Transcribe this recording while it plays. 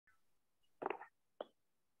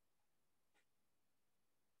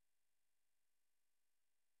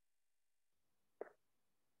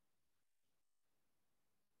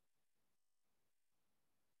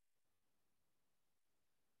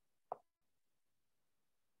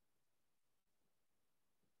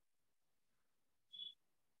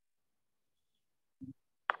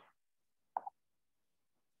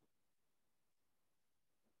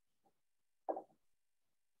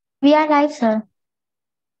We are live, sir.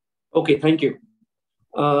 Okay, thank you.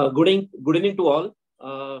 Good evening to all.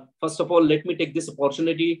 First of all, let me take this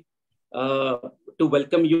opportunity to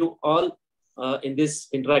welcome you all in this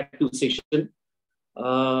interactive session.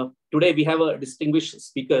 Today, we have a distinguished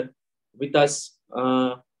speaker with us,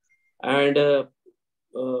 and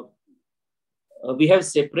we have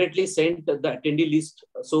separately sent the attendee list,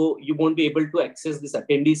 so you won't be able to access these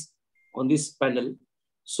attendees on this panel.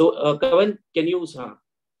 So, Kavan, can you?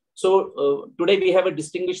 Today we have a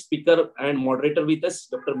distinguished speaker and moderator with us,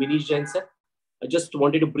 Dr. Manish Jain sir. I just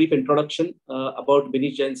wanted a brief introduction about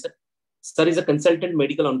Manish Jain sir. Sir is a consultant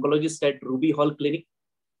medical oncologist at Ruby Hall Clinic,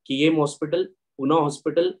 KM Hospital, Pune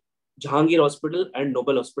Hospital, Jahangir Hospital, and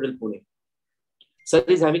Nobel Hospital, Pune. Sir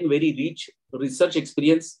is having very rich research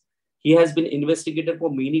experience. He has been investigator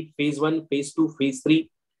for many phase 1, phase 2, phase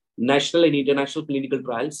 3 national and international clinical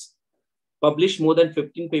trials, published more than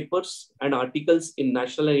 15 papers and articles in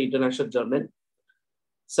national and international journals.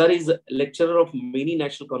 Sir is a lecturer of many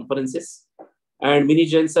national conferences, and Mini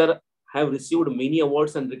Jain sir have received many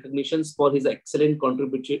awards and recognitions for his excellent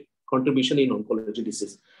contribution in oncology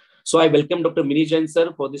disease. So I welcome Dr. Mini Jain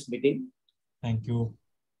sir for this meeting. Thank you.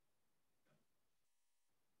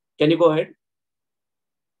 Can you go ahead?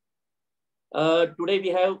 Today we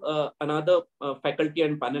have another faculty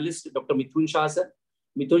and panelist, Dr. Mithun Shah sir.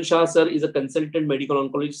 Mithun Shah sir is a consultant medical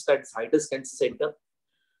oncologist at Zydus Cancer Center.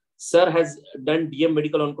 Sir has done DM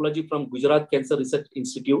Medical Oncology from Gujarat Cancer Research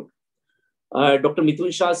Institute. Dr.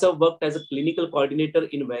 Mithun Shah sir worked as a clinical coordinator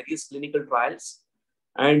in various clinical trials,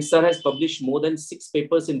 and sir has published more than 6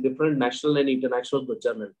 papers in different national and international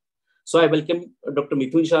journals. So I welcome Dr.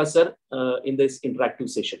 Mithun Shah sir in this interactive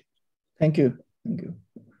session. Thank you. Thank you.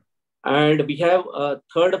 And we have a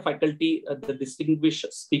third faculty, the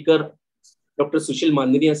distinguished speaker, Dr. Sushil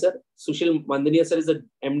Mandania sir. Sushil Mandania sir is a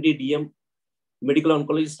MD DM medical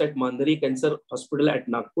oncologist at Mandari Cancer Hospital at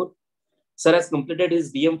Nagpur. Sir has completed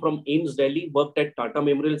his DM from AIIMS Delhi, worked at Tata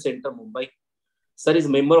Memorial Center, Mumbai. Sir is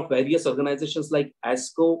member of various organizations like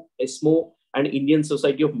ASCO, ESMO, and Indian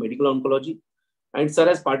Society of Medical Oncology. And sir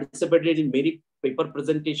has participated in many paper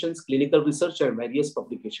presentations, clinical research, and various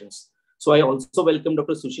publications. So I also welcome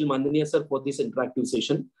Dr. Sushil Mandania sir for this interactive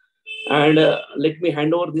session. And let me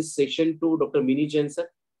hand over this session to Dr. Mini Jain sir.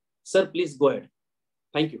 Sir, please go ahead.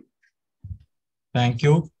 Thank you. Thank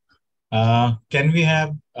you. Can we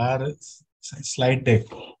have our slide deck?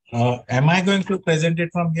 Am I going to present it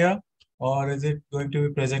from here, or is it going to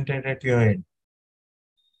be presented at your end?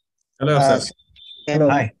 Hello, sir. Hello.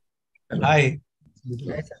 Hi. Hello. Hi.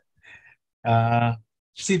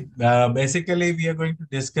 Basically, we are going to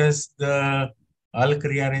discuss the ALK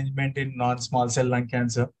rearrangement in non-small cell lung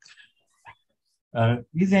cancer.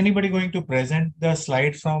 Is anybody going to present the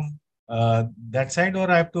slide from that side,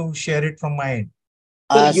 or I have to share it from my end?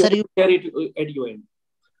 Sir, you share it at your end.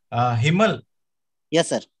 Himal. Yes,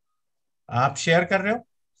 sir. आप share कर रहे हो?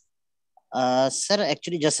 Sir,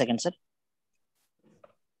 actually, just a second, sir.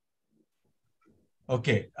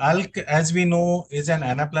 Okay. ALK, as we know, is an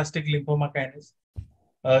anaplastic lymphoma kinase.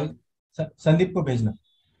 Sandeep को भेजना.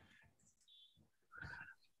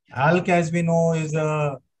 ALK, as we know, is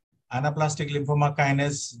a anaplastic lymphoma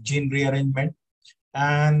kinase gene rearrangement,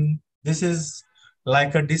 and this is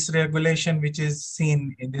like a dysregulation which is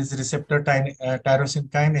seen in this receptor tyrosine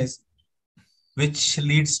kinase, which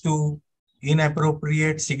leads to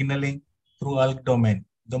inappropriate signaling through ALK domain.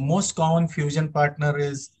 The most common fusion partner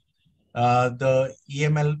is the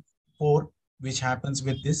EML4, which happens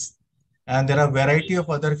with this, and there are a variety of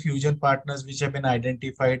other fusion partners which have been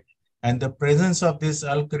identified, and the presence of this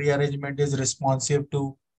ALK rearrangement is responsive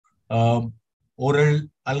to oral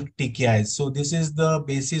ALK TKIs. So this is the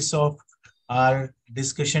basis of our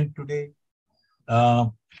discussion today.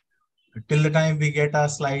 Till the time we get our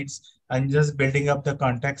slides, I'm just building up the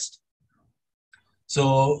context.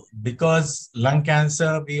 So because lung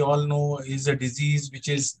cancer, we all know, is a disease which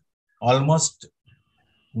is almost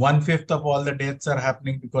 1/5 of all the deaths are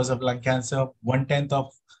happening because of lung cancer. 1/10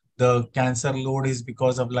 of the cancer load is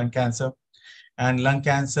because of lung cancer. And lung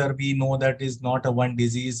cancer, we know that is not a one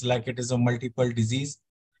disease, like it is a multiple disease.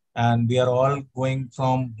 And we are all going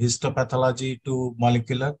from histopathology to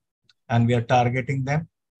molecular, and we are targeting them.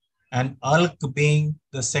 And ALK being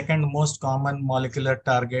the second most common molecular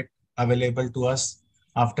target available to us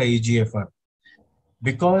after EGFR.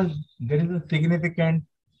 Because there is a significant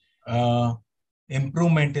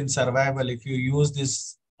improvement in survival if you use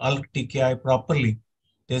this ALK TKI properly,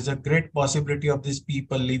 there's a great possibility of these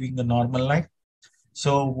people living a normal life.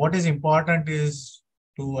 So what is important is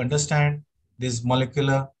to understand these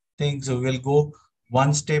molecular things. So we'll go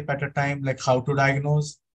one step at a time, like how to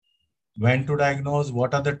diagnose, when to diagnose,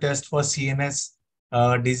 what are the tests for CNS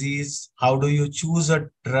disease, how do you choose a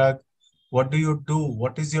drug, what do you do,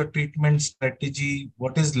 what is your treatment strategy,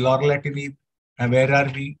 what is lorlatinib, and where are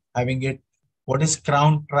we having it, what is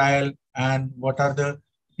Crown trial, and what are the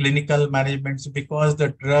clinical managements, because the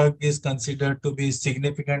drug is considered to be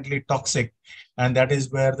significantly toxic. And that is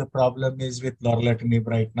where the problem is with lorlatinib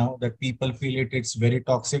right now, that people feel it's very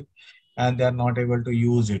toxic and they are not able to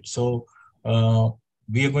use it. So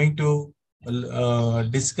we are going to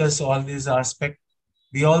discuss all these aspects.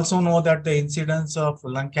 We also know that the incidence of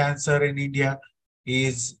lung cancer in India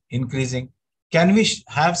is increasing. Can we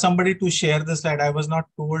have somebody to share the slide? I was not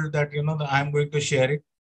told that, I'm going to share it.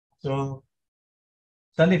 So,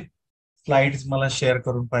 Salif, slides मला share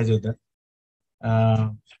करून पाहिजे होतं.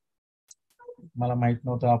 मला माहित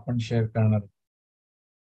नव्हतं आपण share करणार.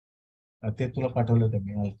 ते तुला पाठवलं होतं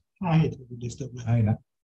मी. आहे ना?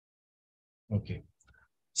 Okay.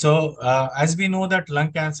 So, as we know that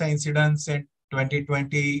lung cancer incidence in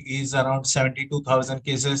 2020 is around 72,000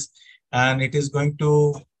 cases, and it is going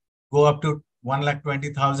to go up to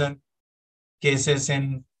 120,000 cases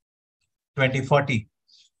in 2040.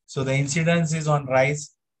 So the incidence is on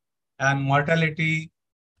rise, and mortality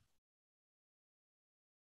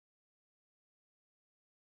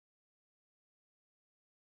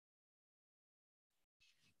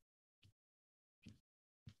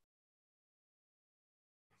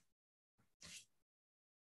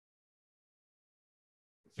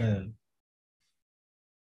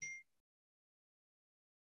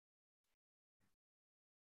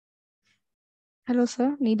Hello,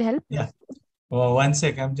 sir. Need help? Yeah. Oh, one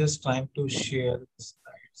sec. I'm just trying to share the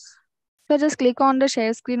slides. So just click on the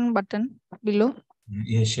share screen button below.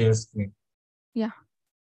 Yeah, share screen. Yeah.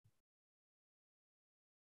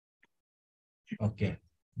 Okay.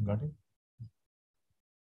 Got it.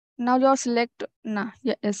 Now you select. Nah.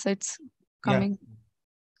 Yeah, yes, it's coming.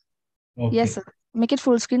 Yeah. Okay. Yes, sir. Make it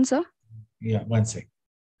full screen, sir. Yeah, one sec.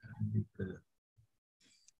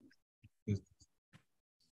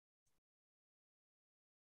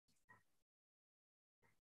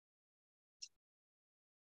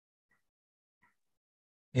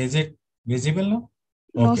 Is it visible now?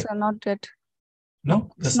 No, Okay. sir, not yet. No?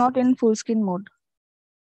 It's not in full screen mode.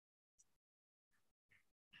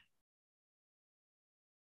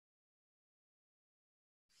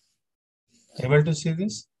 Able to see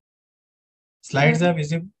this? Slides are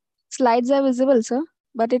visible? Slides are visible, sir,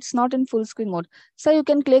 but it's not in full screen mode. So you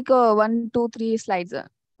can click 1, 2, 3 slides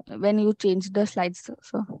when you change the slides,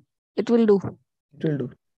 so it will do. It will do.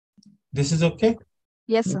 This is okay?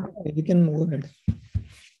 Yes, sir. We can move ahead.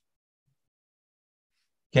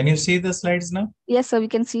 Can you see the slides now? Yes, sir. We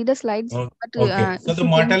can see the slides. Oh, But, okay. So the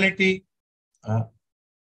mortality.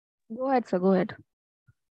 Go ahead, sir. Go ahead.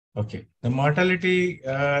 Okay. The mortality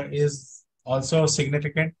is also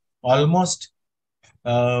significant. Almost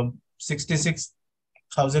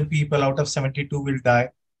 66,000 people out of 72 will die.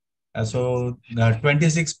 So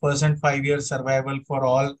 26% 5-year survival for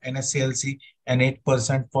all NSCLC and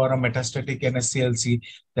 8% for a metastatic NSCLC.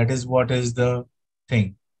 That is what is the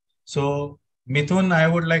thing. So Mithun, I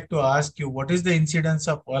would like to ask you, what is the incidence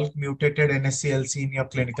of ALK mutated NSCLC in your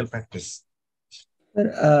clinical practice?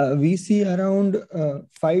 Sir, we see around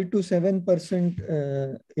 5 to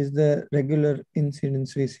 7% is the regular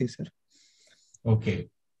incidence we see, sir. Okay.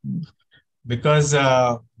 Because,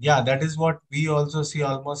 yeah, that is what we also see,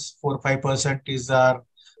 almost 4 or 5% is our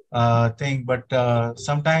thing. But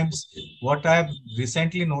sometimes what I've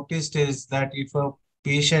recently noticed is that if a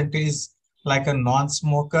patient is like a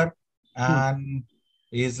non-smoker and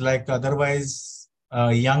is like otherwise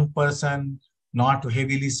a young person, not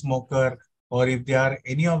heavily smoker, or if they are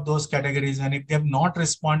any of those categories, and if they have not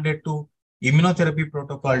responded to immunotherapy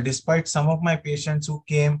protocol, despite some of my patients who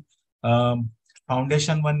came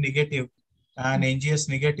Foundation 1 negative and NGS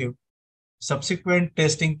negative, subsequent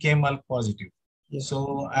testing came ALK positive. Yes.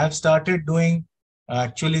 So I've started doing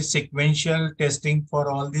actually sequential testing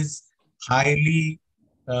for all these highly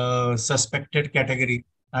suspected category.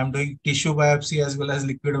 I'm doing tissue biopsy as well as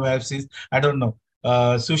liquid biopsies. I don't know.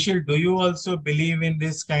 Sushil, do you also believe in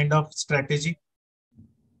this kind of strategy?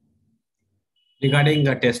 Regarding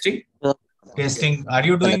testing? Testing. Are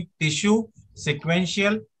you doing tissue,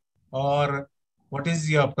 sequential, or what is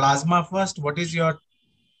your plasma first? What is your...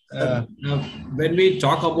 when we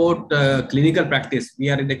talk about clinical practice, we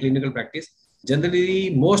are in the clinical practice.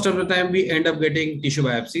 Generally, most of the time we end up getting tissue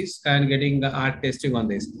biopsies and getting the ARC testing on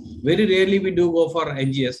this. Very rarely we do go for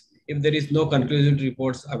NGS if there is no conclusive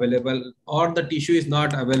reports available or the tissue is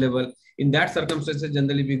not available. In that circumstances,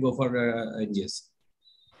 generally we go for NGS.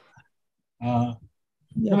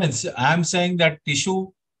 I'm saying that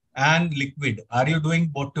tissue and liquid? Are you doing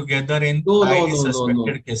both together in No, highly no, no, no, no.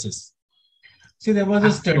 suspected cases? See, there was a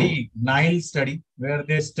No. study, Nile study, where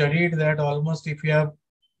they studied that almost if you have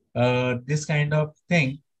this kind of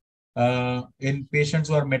thing in patients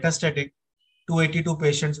who are metastatic, 282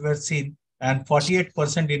 patients were seen and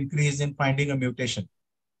 48% increase in finding a mutation,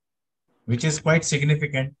 which is quite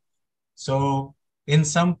significant. So in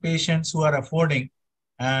some patients who are affording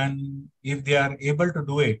and if they are able to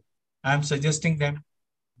do it, I'm suggesting them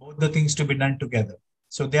both the things to be done together.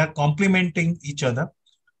 So they are complementing each other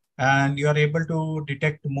and you are able to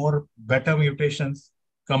detect more better mutations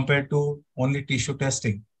compared to only tissue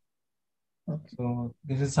testing. Okay. So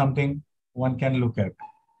this is something one can look at.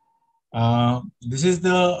 This is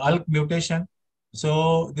the ALK mutation.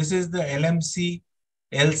 So this is the LMC,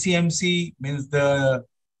 LCMC means the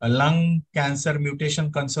Lung Cancer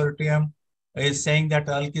Mutation Consortium is saying that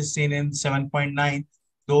ALK is seen in 7.9,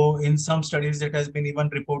 though in some studies it has been even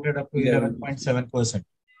reported up to 11.7%.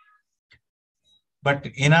 But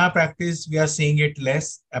in our practice, we are seeing it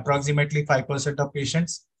less, approximately 5% of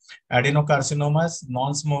patients. Adenocarcinomas,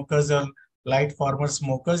 non-smokers or light former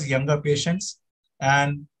smokers, younger patients,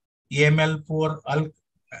 and EML4 ALK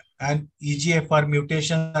and EGFR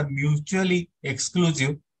mutations are mutually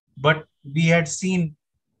exclusive, but we had seen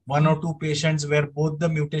one or two patients where both the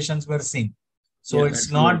mutations were seen. So Yeah, it's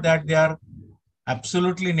that's not good. that they are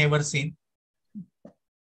absolutely never seen.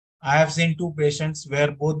 I have seen two patients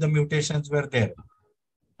where both the mutations were there.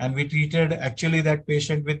 And we treated actually that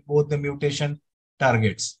patient with both the mutation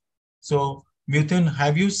targets. So, Mithun,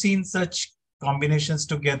 have you seen such combinations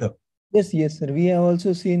together? Yes, yes, sir. We have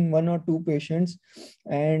also seen one or two patients,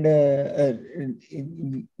 and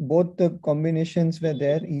both the combinations were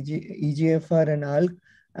there, EGFR and ALK,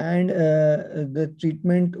 and the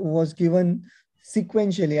treatment was given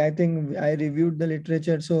sequentially. I think I reviewed the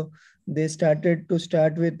literature, so they started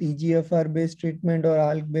with EGFR-based treatment or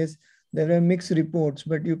ALK-based. There were mixed reports,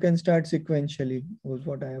 but you can start sequentially, was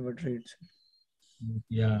what I have read.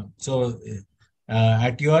 Yeah. So,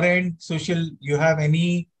 at your end, Sushil, you have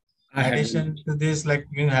any I had addition to this? Like,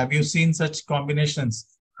 have you seen such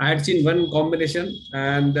combinations? I had seen one combination,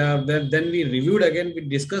 and then we reviewed again. We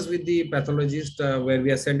discussed with the pathologist where we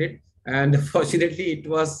have sent it, and fortunately, it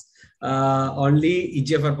was only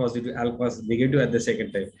EGFR positive, ALK was negative at the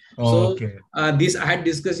second time. Oh, So okay. this I had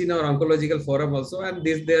discussed in our oncological forum also, and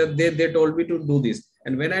this they told me to do this.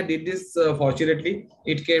 And when I did this, fortunately,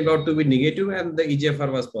 it came out to be negative, and the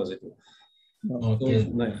EGFR was positive. Okay.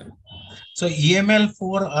 So, So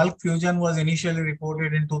EML4 ALK fusion was initially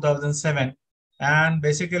reported in 2007, and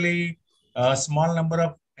basically a small number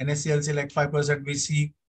of NSCLC, like 5%, we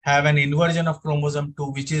see have an inversion of chromosome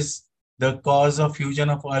 2, which is the cause of fusion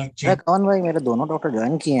of ALK gene. कौन भाई मेरे दोनों doctor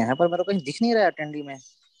join किए हैं पर मेरे को कहीं दिख नहीं रहा अटेंडी में.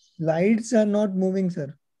 Slides are not moving,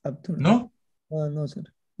 sir. No? No, sir.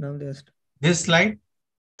 Now just. This slide?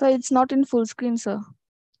 So it's not in full screen, sir.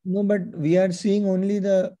 No, but we are seeing only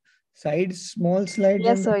the sides, small slides.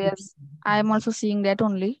 Yes, sir. Yes. I am also seeing that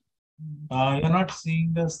only. You're not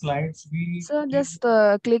seeing the slides. So just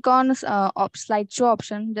click on slideshow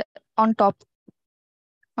option on top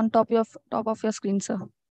of your screen, sir.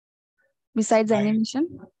 Besides animation.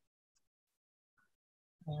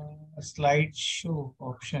 Slideshow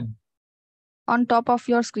option. On top of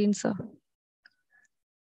your screen, sir.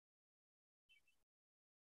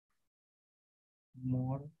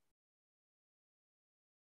 More.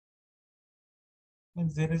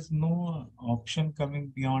 There is no option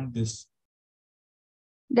coming beyond this.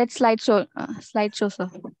 That slideshow, sir.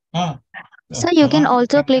 So you can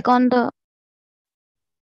also click on the.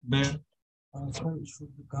 Where? It should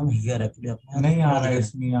come here actually. नहीं आ रहा है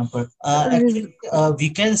इसमें यहाँ पर. Actually, we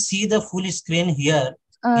can see the full screen here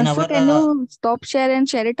in So our. can you stop share and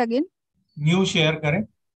share it again? New share करें?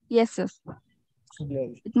 Yes, sir.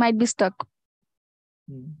 It might be stuck.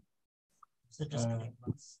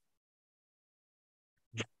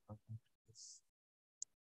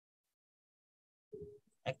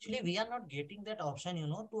 Actually, we are not getting that option,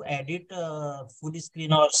 to edit full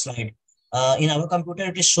screen or slide. In our computer,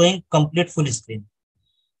 it is showing complete full screen.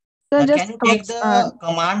 So Can you take the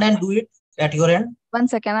command and do it at your end? 1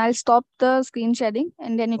 second. I'll stop the screen sharing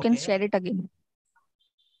and then you can Okay. share it again.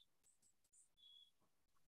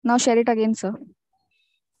 Now share it again, sir.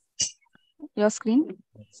 Your screen.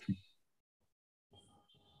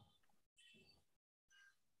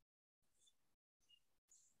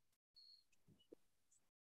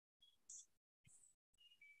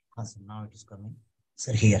 So now it is coming.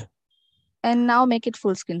 Sir, here. And now make it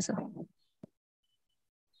full screen, sir.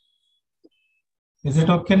 Is it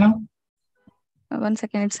okay now? 1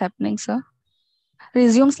 second, it's happening, sir.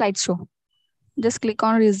 Resume slideshow. Just click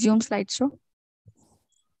on resume slideshow.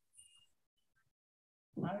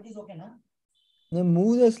 Now it is okay, na? Now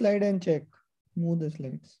move the slide and check. Move the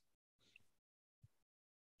slides.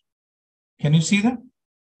 Can you see that?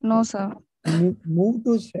 No, sir. Move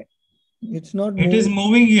to set. It's not It is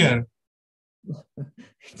moving here.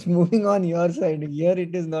 It's moving on your side. Here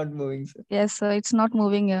it is not moving, sir. Yes, sir. It's not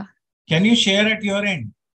moving here. Can you share at your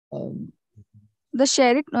end? The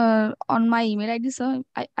share it on my email ID, sir.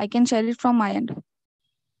 I can share it from my end.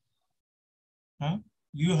 Huh?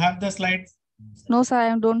 You have the slides? No, sir.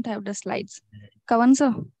 I don't have the slides. Kavan,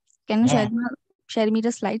 sir. Can you share me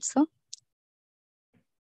the slides, sir?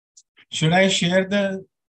 Should I share the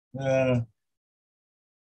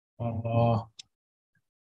Hello,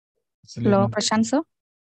 Prashant, sir.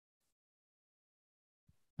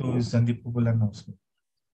 Sandeep also.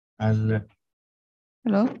 I'll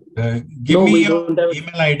hello. Give me your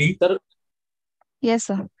email ID. Sir. Yes,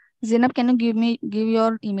 sir. Zainab, can you give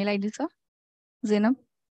your email ID, sir? Zainab.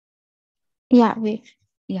 Yeah, wait.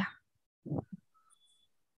 Yeah.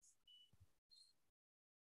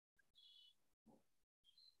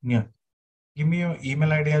 Yeah. Give me your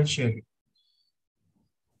email ID. I'll share it.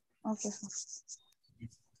 Okay, sir.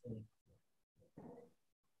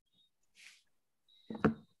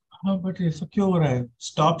 हाँ but ऐसा क्यों हो रहा है?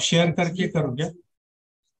 Stop share करके करो क्या?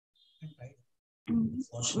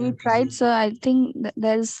 We tried, sir. I think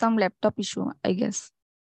there is some laptop issue, I guess.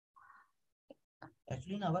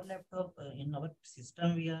 Actually, in our laptop, in our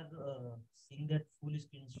system, we are seeing that full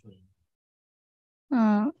screen is showing.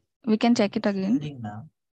 We can check it again. Now.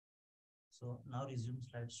 So now resume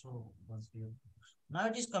slideshow once we have. Now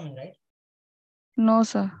it is coming, right? No,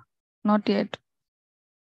 sir. Not yet.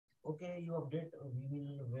 Okay, you update. We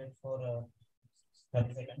will wait for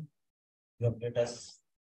 30 seconds. You update us.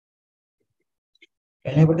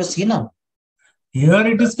 Can you able to see now? Here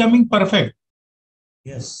it is coming perfect.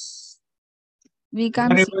 Yes. We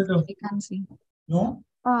can't see. We can't see. No?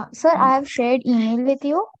 Sir, I have shared email with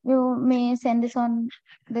you. You may send this on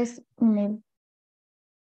this email.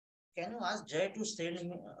 Can you ask Jay to send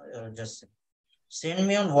me just send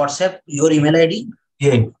me on WhatsApp your email ID?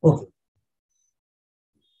 Yeah. Okay.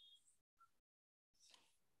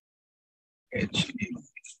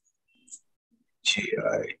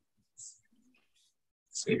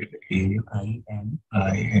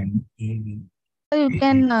 H-I-C-I-N-I-N-A-V. You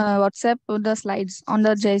can WhatsApp the slides on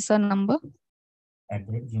the JSON number.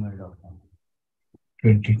 @gmail.com.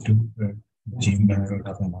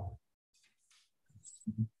 22@gmail.com.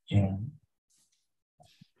 Yeah.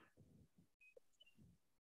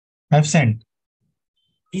 I've sent.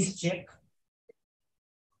 Please check.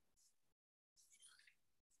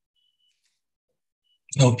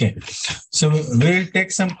 Okay. So we'll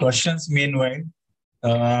take some questions meanwhile.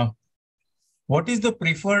 What is the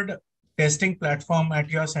preferred testing platform at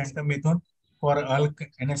your center, Mithun, for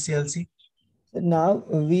ALK NSCLC? Now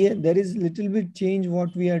there is little bit change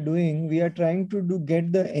what we are doing. We are trying to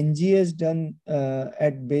get the NGS done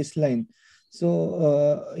at baseline.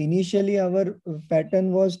 So initially our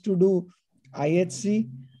pattern was to do IHC,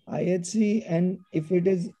 and if it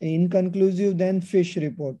is inconclusive, then FISH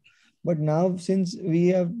report. But now since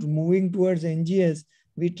we are moving towards NGS,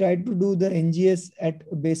 we try to do the NGS at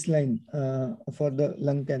baseline for the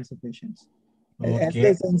lung cancer patients. Okay. As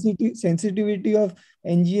the sensitivity of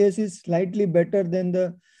NGS is slightly better than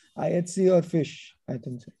the IHC or FISH, I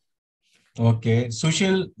think so. Okay.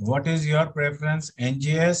 Sushil, what is your preference?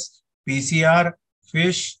 NGS, PCR,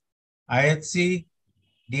 FISH, IHC,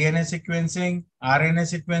 DNA sequencing, RNA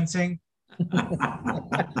sequencing?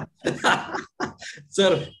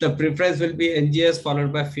 Sir, the preference will be NGS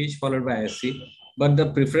followed by FISH followed by IHC. But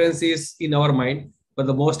the preference is in our mind. But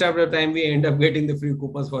the most of the time we end up getting the free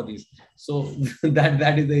coupons for this. So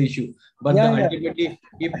that is the issue. But ultimately,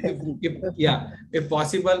 if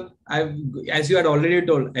possible, as you had already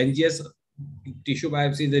told, NGS tissue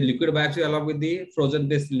biopsy, the liquid biopsy along with the frozen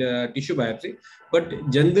tissue biopsy. But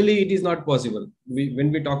generally, it is not possible.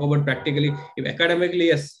 When we talk about practically, if academically,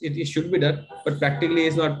 yes, it should be done, but practically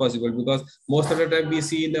it's not possible because most of the time we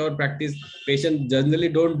see in our practice, patients generally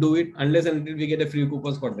don't do it unless and until we get a free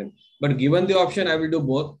coupons for them. But given the option, I will do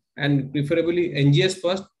both and preferably NGS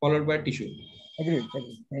first, followed by tissue. Agreed.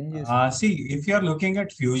 See, if you are looking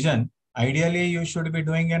at fusion, ideally you should be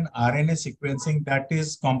doing an RNA sequencing that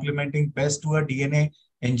is complementing best to a DNA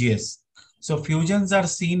NGS. So fusions are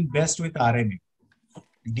seen best with RNA.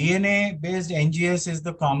 DNA based NGS is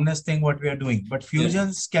the commonest thing what we are doing, but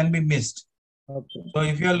fusions can be missed. Okay. So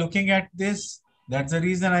if you are looking at this, that's the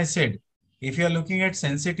reason I said, if you are looking at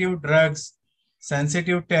sensitive drugs,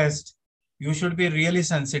 sensitive test, you should be really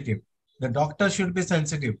sensitive. The doctor should be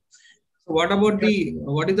sensitive. So what about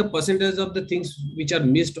what is the percentage of the things which are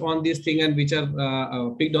missed on this thing and which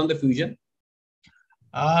are picked on the fusion?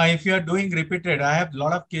 If you are doing repeated, I have a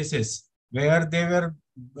lot of cases where they were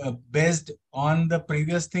based on the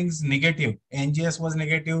previous things negative. NGS was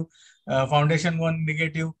negative, foundation one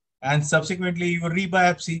negative, and subsequently you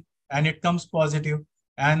rebiopsy and it comes positive,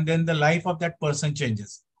 and then the life of that person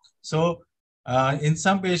changes. So in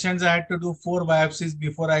some patients, I had to do 4 biopsies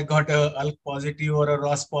before I got a ALK positive or a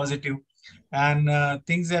ROS positive, and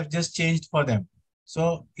things have just changed for them.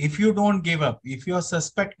 So if you don't give up, if you're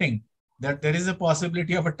suspecting that there is a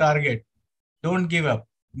possibility of a target, don't give up.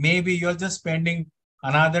 Maybe you're just spending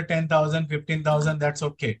another 10,000, 15,000, that's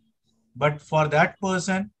okay. But for that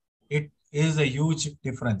person, it is a huge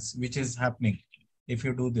difference which is happening if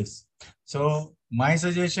you do this. So my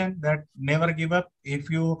suggestion that never give up. If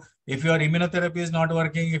your immunotherapy is not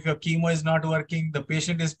working, if your chemo is not working, the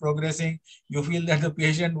patient is progressing, you feel that the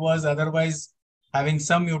patient was otherwise having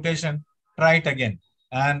some mutation, try it again.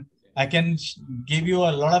 And I can give you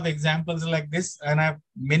a lot of examples like this, and I have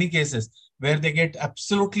many cases where they get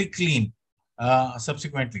absolutely clean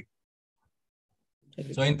subsequently.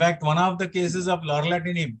 So in fact, one of the cases of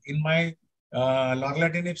lorlatinib in my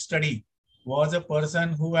lorlatinib study was a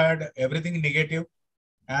person who had everything negative,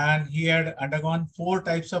 and he had undergone 4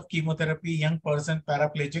 types of chemotherapy, young person,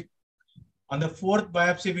 paraplegic. On the 4th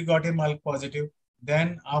biopsy, we got him ALK positive.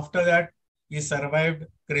 Then after that, he survived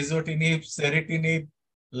crizotinib, ceritinib,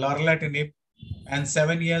 lorlatinib, and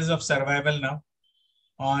 7 years of survival now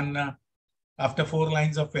on after 4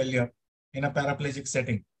 lines of failure in a paraplegic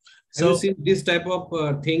setting. So, have you seen this type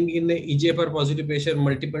of thing in the EGFR positive patient,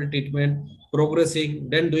 multiple treatment, progressing,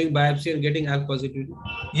 then doing biopsy and getting ALK positive?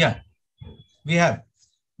 Yeah, we have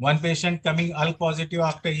one patient coming ALK positive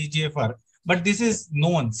after EGFR. But this is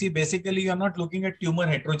known. See, basically, you're not looking at tumor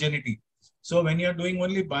heterogeneity. So when you're doing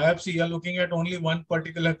only biopsy, you're looking at only one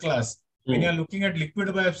particular class. When you're looking at liquid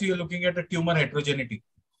biopsy, you're looking at a tumor heterogeneity.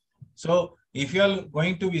 So if you're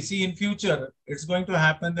going to see in future, it's going to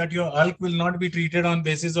happen that your ALK will not be treated on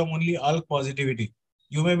basis of only ALK positivity.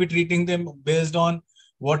 You may be treating them based on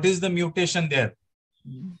what is the mutation there.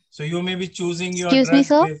 So you may be choosing your Excuse me,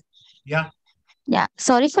 sir. Yeah. Yeah,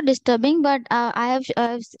 sorry for disturbing, but I've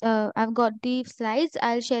got the slides.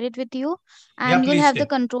 I'll share it with you, and you'll have the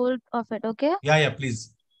control of it. Okay? Yeah,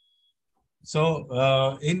 please.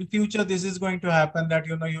 So in future, this is going to happen that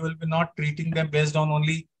you will be not treating them based on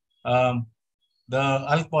only the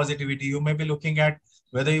ALK positivity. You may be looking at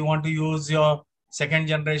whether you want to use your 2nd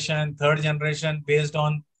generation, 3rd generation based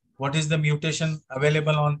on what is the mutation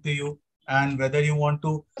available onto you, and whether you want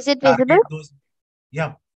to target those.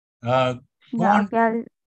 Yeah. Go on. Okay,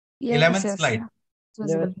 11th slide.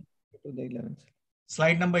 Yeah.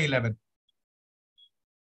 Slide number 11.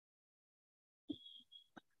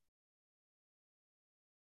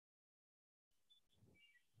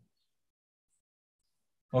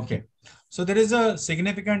 Okay. So there is a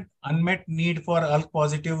significant unmet need for ALK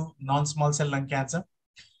positive non-small cell lung cancer.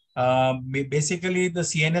 Basically, the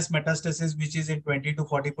CNS metastasis, which is in 20 to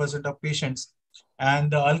 40% of patients,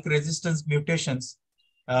 and the ALK resistance mutations,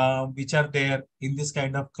 which are there in this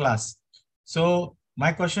kind of class. So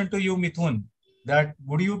my question to you, Mithun, that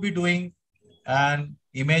would you be doing an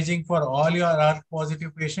imaging for all your ALK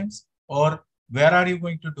positive patients, or where are you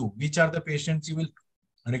going to do? Which are the patients you will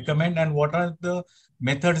recommend, and what are the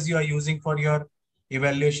methods you are using for your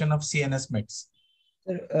evaluation of CNS mets?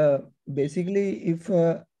 Basically, if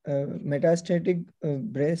metastatic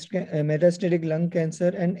metastatic lung cancer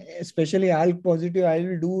and especially ALK positive, I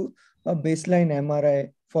will do a baseline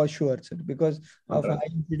MRI for sure, sir, because of high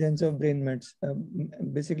incidence of brain mets.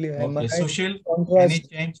 Basically, okay. MRI. Sushil, contrast, any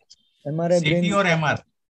change? MRI CT brain or MR?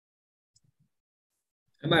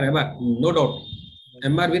 MR, no doubt.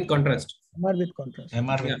 MR with contrast. MR with contrast.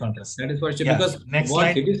 MR with contrast. That is for sure. Because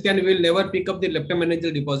what CT scan will never pick up the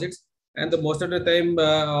leptomeningeal deposits, and the most of the time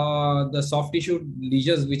the soft tissue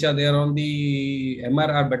lesions which are there on the MR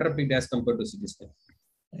are better picked as compared to CT scan.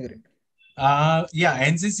 Agreed. Yeah,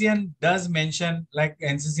 NCCN does mention, like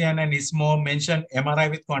NCCN and ISMO mention MRI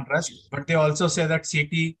with contrast, but they also say that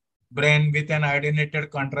CT brain with an iodinated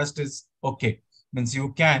contrast is okay. Means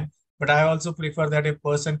you can, but I also prefer that if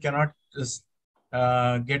person cannot just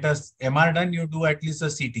get a MR done, you do at least a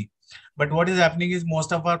CT. But what is happening is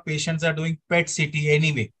most of our patients are doing PET CT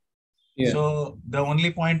anyway. Yeah. So the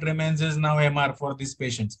only point remains is now MR for these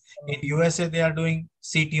patients. In USA, they are doing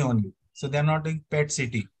CT only. So they're not doing PET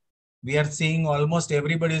CT. We are seeing almost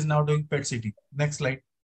everybody is now doing PET CT. Next slide.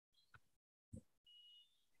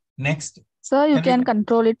 Next. So you can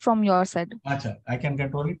control it from your side. Achha, I can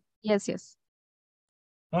control it? Yes.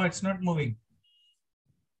 No, it's not moving.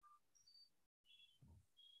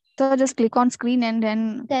 So just click on screen and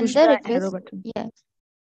then Then push the the refresh. arrow button. Yes.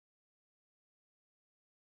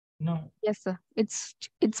 No. Yes, sir.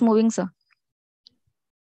 It's moving, sir.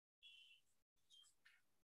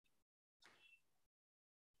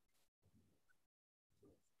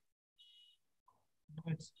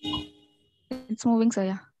 It's moving, sir.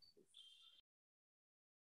 Yeah.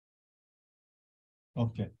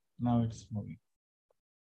 Okay. Now it's moving.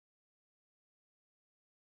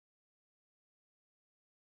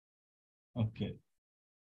 Okay.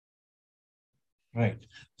 Right.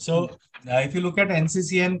 So if you look at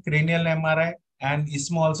NCCN cranial MRI, and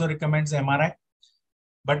ISMO also recommends MRI.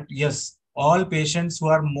 But yes, all patients who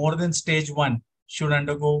are more than stage 1 should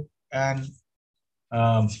undergo an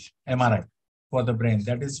MRI for the brain.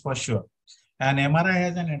 That is for sure. And MRI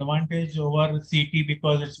has an advantage over CT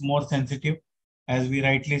because it's more sensitive, as we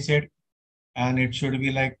rightly said, and it should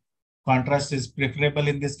be like contrast is preferable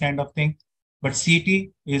in this kind of thing. But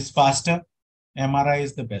CT is faster, MRI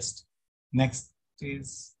is the best. Next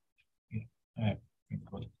is,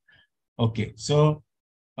 okay, so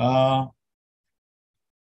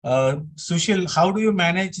Sushil, how do you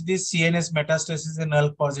manage this CNS metastasis in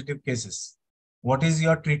ALK positive cases? What is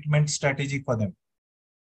your treatment strategy for them?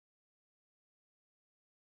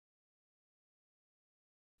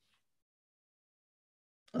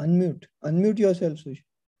 Unmute yourself, Sushil.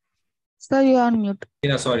 Sir, you are on mute.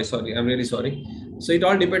 Yeah, sorry. I'm really sorry. So it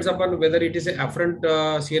all depends upon whether it is a afferent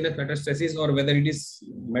CNS metastasis or whether it is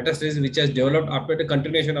metastasis which has developed after the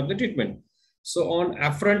continuation of the treatment. So on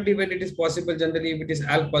afferent, when it is possible, generally if it is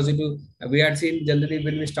ALK positive, we had seen generally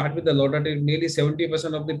when we start with the lorlatinib, nearly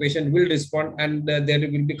 70% of the patient will respond and there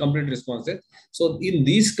will be complete responses. So in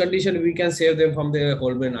these conditions, we can save them from the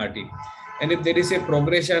whole brain RT. And if there is a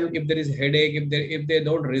progression, if there is headache, if they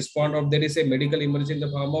don't respond, or there is a medical emergency in the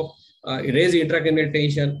form of raise intracranial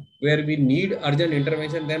tension where we need urgent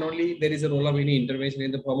intervention, then only there is a role of any intervention in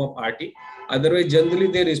the form of RT. Otherwise, generally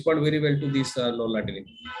they respond very well to this lorlatinib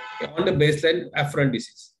on the baseline afferent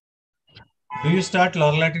disease. Do you start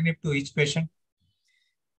lorlatinib to each patient?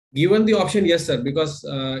 Given the option, yes, sir, because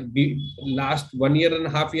last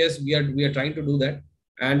 1.5 years we are trying to do that,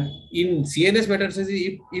 and in CNS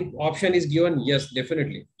metastasis, if option is given, yes,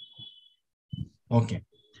 definitely. Okay,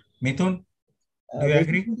 Mithun, do you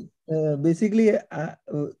agree? Basically,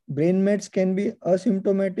 brain mets can be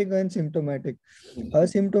asymptomatic and symptomatic.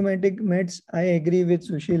 Asymptomatic mets, I agree with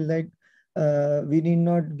Sushil, like we need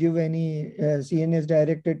not give any CNS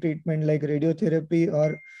directed treatment like radiotherapy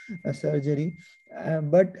or surgery.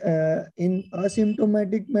 But in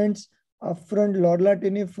asymptomatic meds, upfront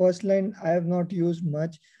lorlatinib first line, I have not used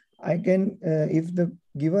much. I can, if the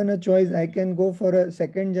given a choice, I can go for a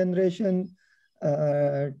second generation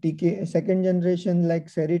TK, second generation like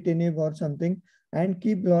seritinib or something, and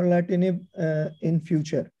keep lorlatinib in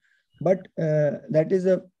future. But that is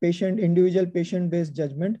a individual patient based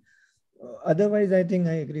judgment. Otherwise, I think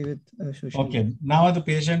I agree with Sushil. Okay, now the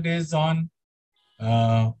patient is on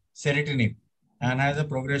seritinib and has a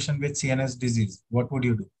progression with CNS disease. What would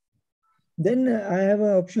you do? Then I have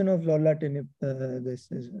an option of lorlatinib.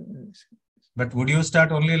 But would you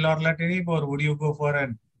start only lorlatinib, or would you go for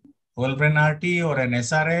an whole brain RT or an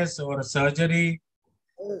SRS or a surgery?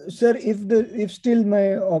 Sir, if still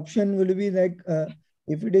my option will be like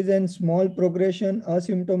if it is a small progression,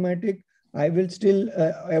 asymptomatic, I will still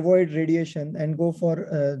avoid radiation and go for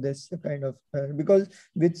this kind of because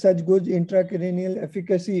with such good intracranial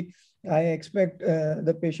efficacy, I expect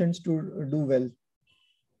the patients to do well.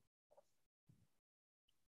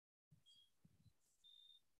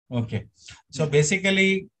 Okay, so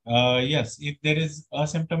basically, yes, if there is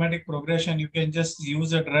asymptomatic progression, you can just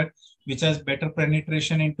use a drug which has better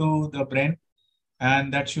penetration into the brain,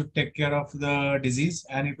 and that should take care of the disease.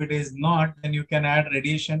 And if it is not, then you can add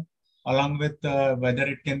radiation along with whether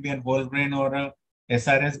it can be a whole brain or a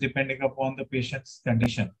SRS, depending upon the patient's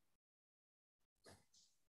condition.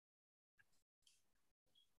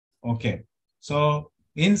 Okay, so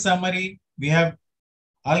in summary, we have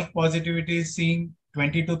ALK positivity is seen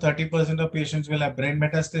 20 to 30% of patients will have brain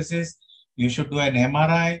metastasis. You should do an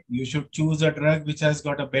MRI. You should choose a drug which has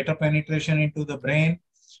got a better penetration into the brain.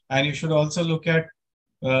 And you should also look at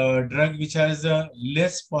a drug which has a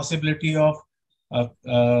less possibility of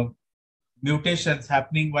mutations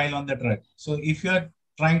happening while on the drug. So if you are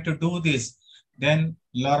trying to do this, then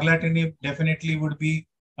lorlatinib definitely would be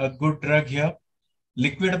a good drug here.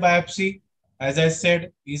 Liquid biopsy, as I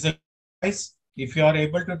said, is a choice if you are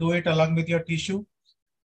able to do it along with your tissue.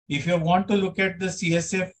 If you want to look at the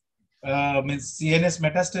CSF, means CNS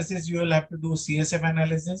metastasis, you will have to do CSF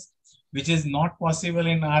analysis, which is not possible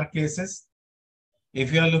in our cases.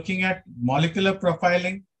 If you are looking at molecular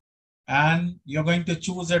profiling, and you're going to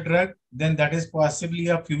choose a drug, then that is possibly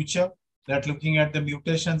a future that looking at the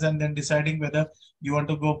mutations and then deciding whether you want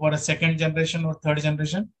to go for a second generation or third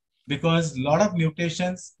generation, because a lot of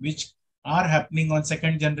mutations which are happening on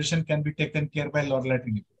second generation can be taken care by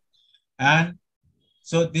lorlatinib. And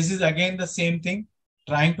so this is again the same thing,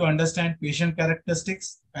 trying to understand patient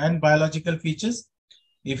characteristics and biological features.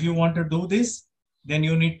 If you want to do this, then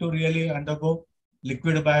you need to really undergo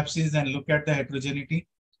liquid biopsies and look at the heterogeneity.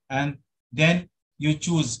 And then you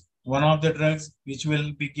choose one of the drugs which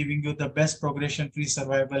will be giving you the best progression-free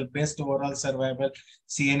survival, best overall survival,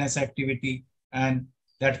 CNS activity, and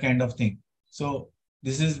that kind of thing. So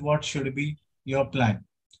this is what should be your plan.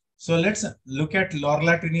 So let's look at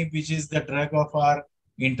lorlatinib, which is the drug of our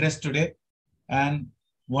interest today. And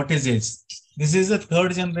what is it? This is a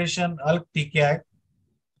third generation ALK TKI,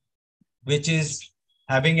 which is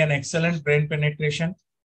having an excellent brain penetration,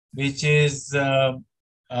 which is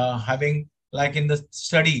having, like in the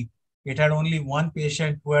study, it had only one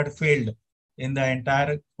patient who had failed in the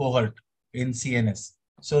entire cohort in CNS.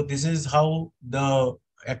 So this is how the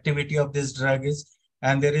activity of this drug is.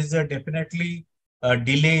 And there is a definitely a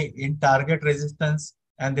delay in target resistance,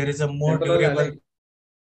 and there is a more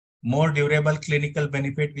durable clinical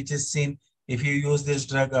benefit which is seen if you use this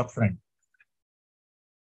drug upfront.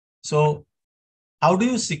 So how do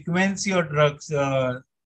you sequence your drugs,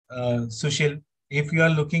 Sushil? If you are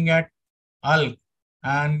looking at ALK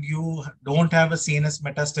and you don't have a CNS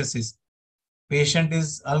metastasis, patient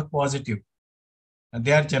is ALK positive, and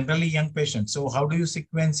they are generally young patients. So how do you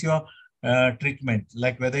sequence your treatment?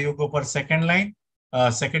 Like whether you go for second line,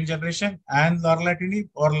 second generation and lorlatinib,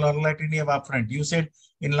 or lorlatinib upfront? You said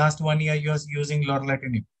in last 1 year you are using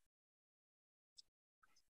lorlatinib.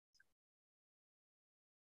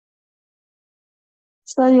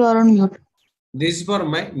 Sir, you are on mute. This is for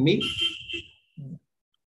me,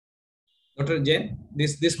 Dr. Jain.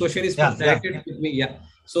 This question is directed with me. Yeah.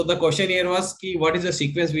 So the question here was, what is the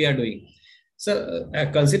sequence we are doing? So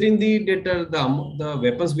considering the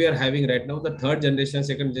weapons we are having right now, the third generation,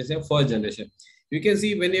 second generation, first generation, you can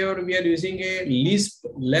see whenever we are using a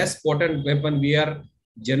less potent weapon, we are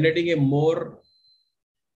generating a more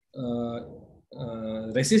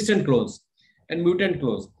resistant clones and mutant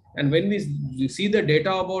clones. And when we see the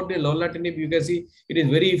data about the lorlatinib, you can see it is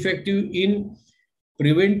very effective in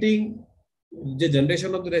preventing the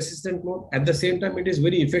generation of the resistant clone. At the same time, it is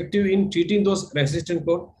very effective in treating those resistant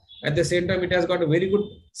clones. At the same time, it has got a very good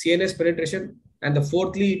CNS penetration. And the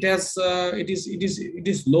fourthly, it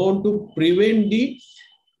is known to prevent the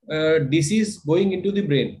disease going into the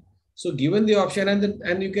brain. So given the option,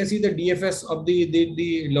 and you can see the DFS of the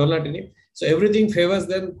lorlatinib. So everything favors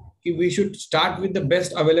them. We should start with the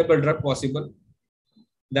best available drug possible.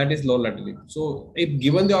 That is lorlatinib. So if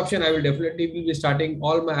given the option, I will definitely be starting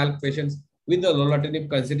all my ALK patients with the lorlatinib,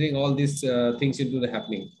 considering all these things into the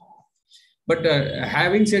happening. But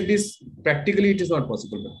having said this, practically it is not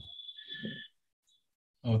possible.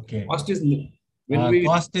 Okay. Cost is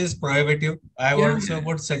cost is prohibitive. I also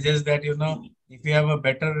would suggest that, you know, if you have a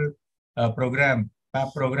better program,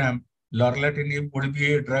 PAP program, lorlatinib would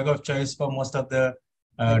be a drug of choice for most of the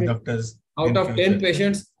doctors. Out of 10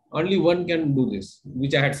 patients, only one can do this,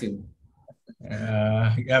 which I had seen.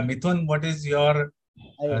 Yeah, Mithun, what is your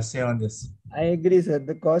say on this? I agree, sir.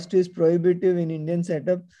 The cost is prohibitive in Indian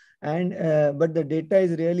setup, and but the data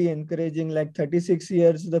is really encouraging. Like 36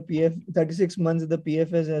 years, 36 months, the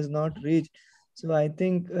PFS has not reached. So I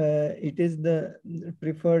think it is the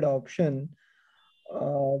preferred option.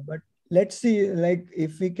 But let's see, like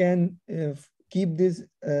if we can keep this,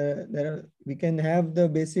 we can have the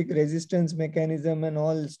basic resistance mechanism and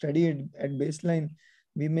all studied at baseline.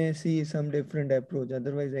 We may see some different approach.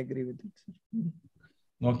 Otherwise, I agree with it, sir.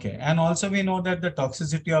 Okay. And also we know that the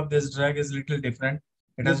toxicity of this drug is little different.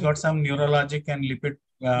 It has got some neurologic and lipid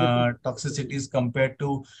toxicities compared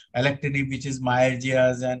to alectinib, which is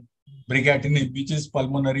myalgias, and brigatinib, which is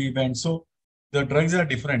pulmonary events. So the drugs are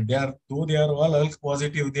different. Though they are all ALK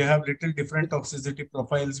positive, they have little different toxicity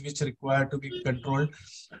profiles which require to be controlled.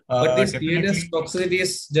 But this CNS toxicity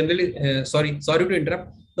is generally, sorry to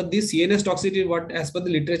interrupt, but this CNS toxicity, what as per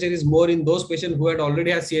the literature, is more in those patients who had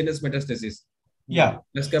already had CNS metastasis. Yeah.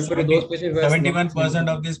 As compared to those patients, 71%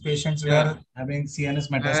 of these patients were having CNS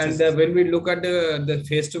metastasis. And when we look at the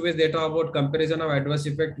face-to-face data about comparison of adverse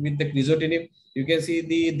effect with the crizotinib, you can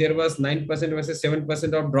see there was 9% versus 7%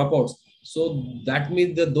 of dropouts. So that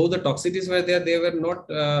means though the toxicities were there, they were not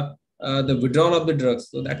the withdrawal of the drugs.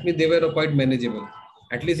 So that means they were quite manageable,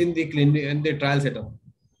 at least in the trial setup.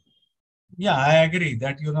 Yeah, I agree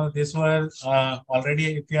that, you know, this was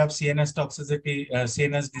already, if you have CNS toxicity,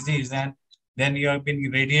 CNS disease, and then you have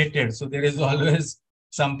been radiated. So there is always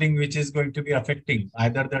something which is going to be affecting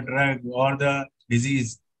either the drug or the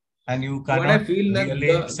disease, and you What I cannot feel that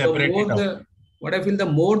really separate it out. the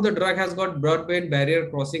more the drug has got broad-brain barrier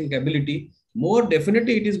crossing ability, more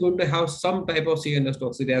definitely it is going to have some type of CNS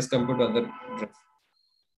toxicity as compared to other drugs.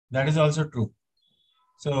 That is also true.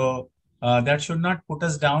 So that should not put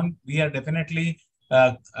us down. We are definitely,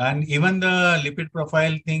 and even the lipid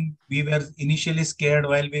profile thing, we were initially scared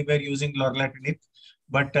while we were using lorlatinib,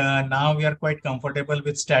 but now we are quite comfortable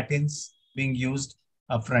with statins being used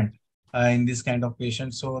upfront in this kind of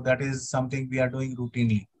patients. So that is something we are doing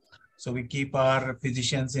routinely. So we keep our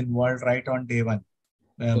physicians involved right on day one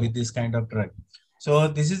with this kind of drug. So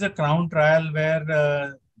this is a CROWN trial where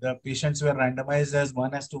the patients were randomized as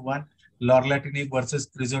 1:1, lorlatinib versus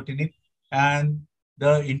crizotinib. And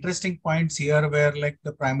the interesting points here were like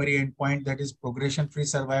the primary endpoint, that is progression-free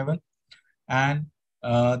survival, and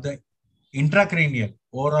the intracranial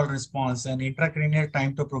overall response and intracranial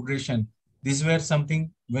time to progression. These were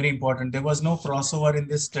something very important. There was no crossover in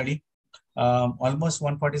this study. Almost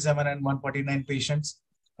 147 and 149 patients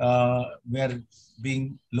were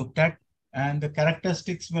being looked at, and the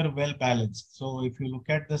characteristics were well balanced. So if you look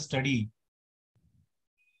at the study,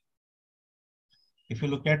 if you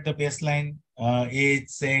look at the baseline, age,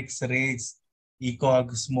 sex, race,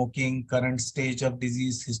 ECOG, smoking, current stage of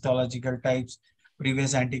disease, histological types,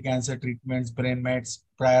 previous anti-cancer treatments, brain mets,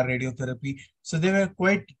 prior radiotherapy. So they were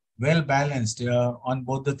quite well balanced on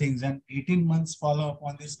both the things, and 18 months follow-up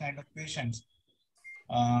on this kind of patients.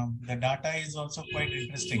 The data is also quite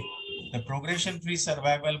interesting. The progression-free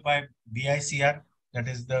survival by BICR, that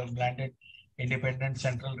is the blinded independent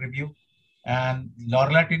central review, and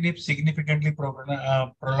lorlatinib significantly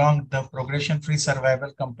prolonged the progression-free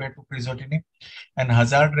survival compared to crizotinib, and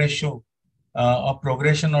hazard ratio of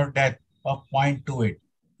progression or death of 0.28.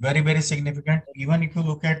 Very, very significant. Even if you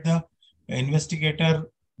look at the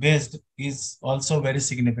investigator-based, is also very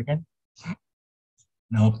significant.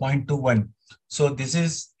 Now 0.21. So this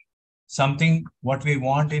is something what we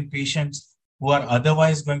want in patients who are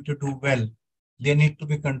otherwise going to do well. They need to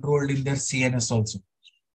be controlled in their CNS also.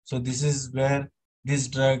 So this is where this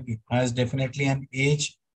drug has definitely an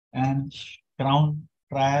edge, and CROWN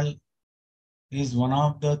trial is one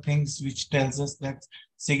of the things which tells us that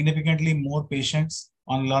significantly more patients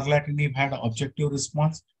on lorlatinib had objective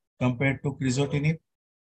response compared to crizotinib.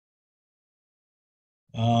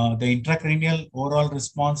 The intracranial overall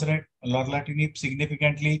response rate, lorlatinib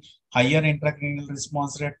significantly higher intracranial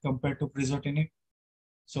response rate compared to crizotinib.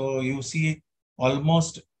 So you see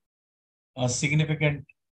almost a significant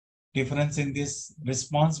difference in this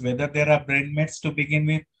response, whether there are brain mets to begin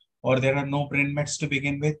with or there are no brain mets to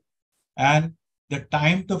begin with. And the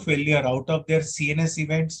time to failure out of their CNS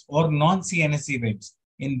events or non-CNS events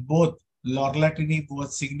in both lorlatinib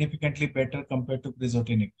was significantly better compared to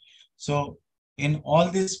crizotinib. So in all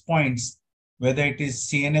these points, whether it is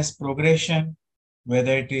CNS progression,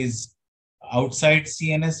 whether it is outside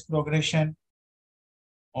CNS progression,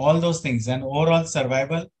 all those things, and overall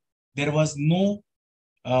survival, there was no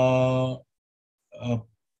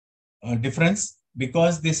difference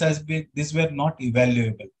because these were not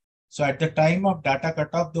evaluable. So at the time of data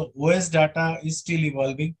cutoff, the OS data is still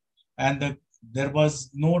evolving, and there was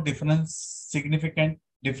no significant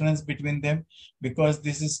difference between them because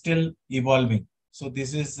this is still evolving. So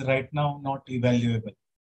this is right now not evaluable.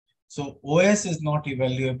 So OS is not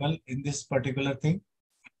evaluable in this particular thing,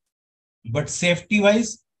 but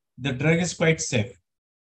safety-wise, the drug is quite safe.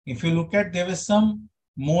 If you look at, there was some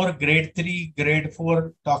more grade 3, grade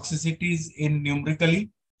 4 toxicities in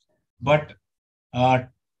numerically, but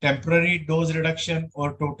temporary dose reduction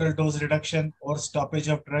or total dose reduction or stoppage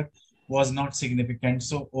of drug was not significant.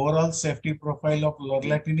 So overall safety profile of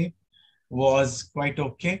lorlatinib was quite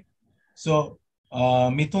okay. So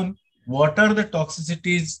Mithun, what are the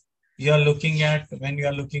toxicities you are looking at when you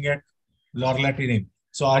are looking at lorlatinib?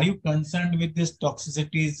 So are you concerned with these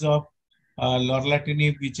toxicities of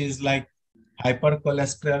lorlatinib, which is like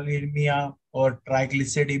hypercholesterolemia or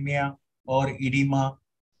triglyceridemia or edema?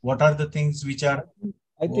 What are the things which are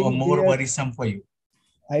more worrisome for you?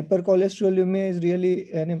 Hypercholesterolemia is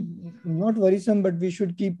really not worrisome, but we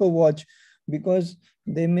should keep a watch because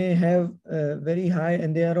they may have very high,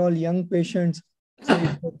 and they are all young patients. So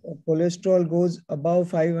if the cholesterol goes above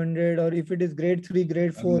 500, or if it is grade 3,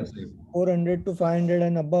 grade 4, 400 to 500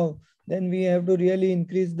 and above, then we have to really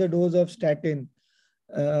increase the dose of statin.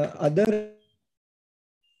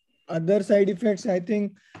 Other side effects, I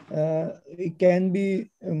think it can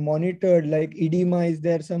be monitored, like edema is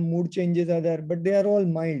there, some mood changes are there, but they are all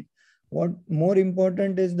mild. What more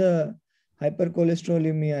important is the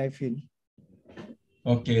hypercholesterolemia, I feel.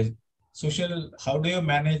 Okay. Sushil, how do you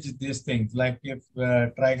manage these things? Like if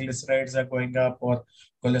triglycerides are going up or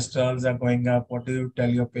cholesterols are going up, what do you tell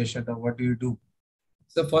your patient or what do you do?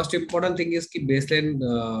 The first important thing is ki baseline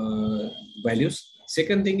values.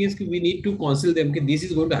 Second thing is ki we need to counsel them that this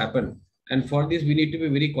is going to happen. And for this, we need to be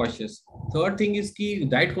very cautious. Third thing is ki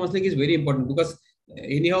diet counseling is very important because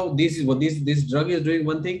anyhow, this is what this drug is doing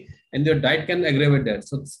one thing and your diet can aggravate that.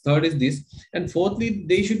 So third is this. And fourthly,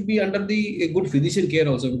 they should be under the good physician care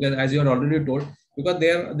also because as you are already told, because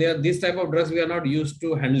they are this type of drugs we are not used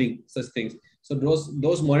to handling such things. So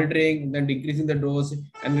those monitoring, then decreasing the dose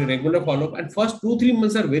and the regular follow-up. And first 2-3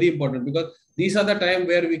 months are very important because these are the time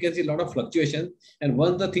where we can see a lot of fluctuation. And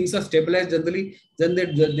once the things are stabilized generally, then they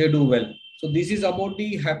do well. So this is about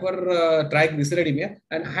the hypertriglyceridemia.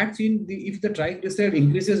 And I had seen if the triglyceride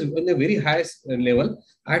increases in a very high level,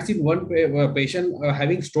 I had seen one patient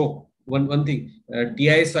having stroke. One thing,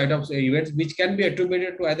 TI side of events, which can be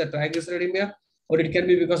attributed to either triglyceridemia or it can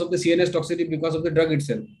be because of the CNS toxicity because of the drug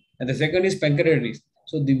itself. And the second is pancreatitis.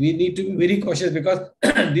 So we need to be very cautious because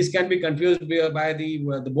this can be confused by the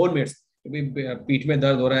bone mates. पीठ में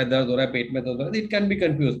दर्द हो रहा है पेट में दर्द हो रहा है, it can be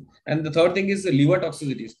confused. And the third thing is liver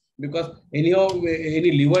toxicities because anyhow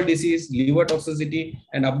any liver disease, liver toxicity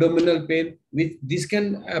and abdominal pain, which this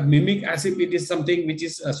can mimic as if it is something which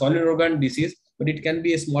is a solid organ disease, but it can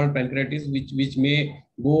be a small pancreatitis which may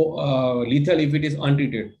go lethal if it is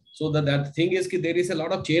untreated. So that thing is there is a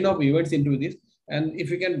lot of chain of events into this. And if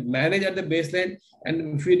we can manage at the baseline,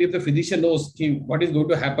 and if the physician knows what is going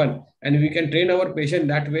to happen, and we can train our patient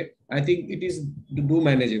that way, I think it is do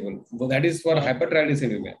manageable. So that is for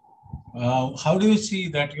hypertriglyceridemia. How do you see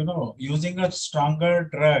that, using a stronger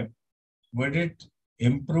drug, would it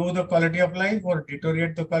improve the quality of life or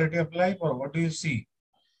deteriorate the quality of life, or what do you see?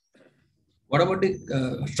 What about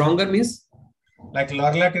the stronger means? Like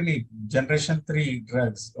lorlatinib, generation 3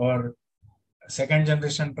 drugs, or second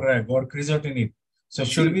generation drug, or crizotinib. So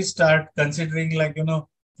should we start considering like,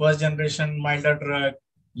 first generation milder drug,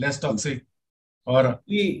 less toxic? Or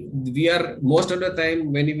we are most of the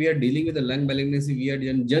time when we are dealing with the lung malignancy, we are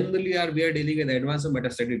generally dealing with advanced or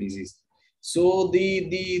metastatic disease. So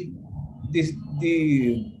the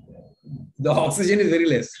oxygen is very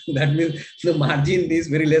less. That means the margin is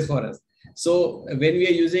very less for us. So when we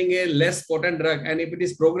are using a less potent drug and if it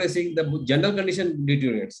is progressing, the general condition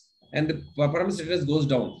deteriorates and the performance status goes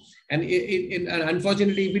down. And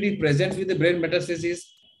unfortunately, if it is present with the brain metastasis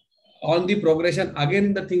on the progression,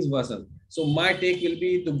 again the things worsen. So my take will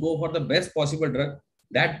be to go for the best possible drug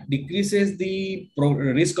that decreases the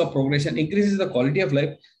risk of progression, increases the quality of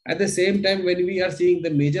life. At the same time, when we are seeing the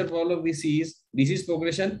major problem we see is disease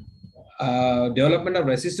progression, development of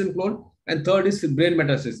resistant clone, and third is brain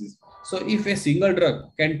metastasis. So if a single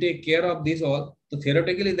drug can take care of these all, so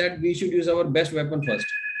theoretically that we should use our best weapon first.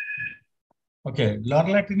 Okay,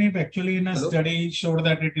 lorlatinib actually in a study showed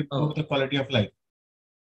that it improved the quality of life.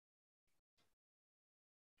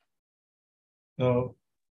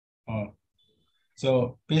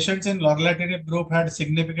 So patients in lorlatinib group had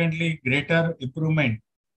significantly greater improvement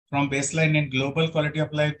from baseline in global quality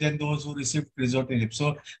of life than those who received crizotinib.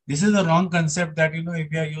 So this is a wrong concept that,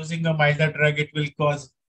 if you are using a milder drug, it will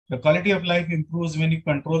cause the quality of life improves when you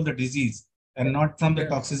control the disease and not from the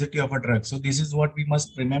toxicity of a drug. So this is what we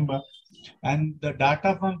must remember. And the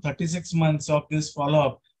data from 36 months of this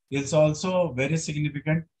follow-up is also very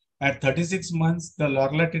significant. At 36 months, the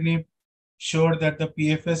lorlatinib showed that the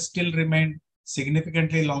PFS still remained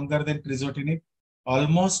significantly longer than crizotinib,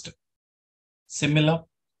 almost similar.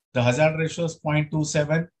 The hazard ratio is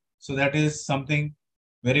 0.27. So that is something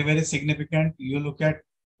very, very significant. You look at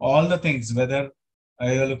all the things, whether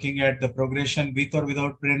you're looking at the progression with or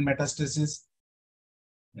without brain metastasis,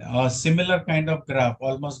 a similar kind of graph,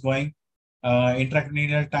 almost going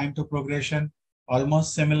intracranial time to progression,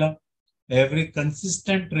 almost similar. Every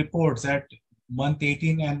consistent reports at month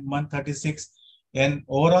 18 and month 36, an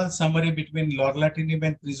overall summary between lorlatinib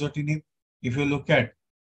and crizotinib. If you look at,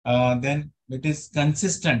 then it is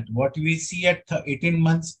consistent. What we see at 18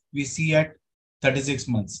 months, we see at 36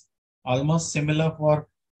 months. Almost similar for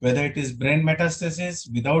whether it is brain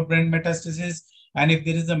metastasis, without brain metastasis, and if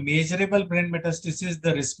there is a measurable brain metastasis,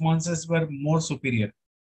 the responses were more superior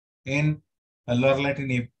in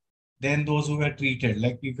lorlatinib than those who were treated.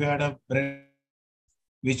 Like if you had a brain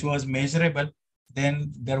which was measurable,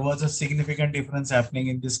 then there was a significant difference happening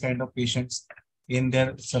in this kind of patients in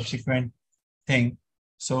their subsequent thing.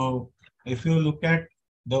 So if you look at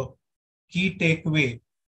the key takeaway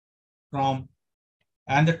from,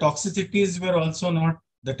 and the toxicities were also not,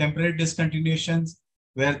 the temporary discontinuations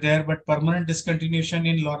were there, but permanent discontinuation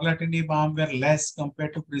in lorlatinib arm were less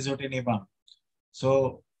compared to crizotinib arm.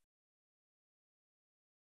 So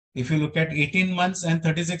if you look at 18 months and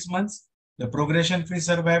 36 months, the progression-free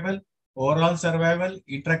survival, overall survival,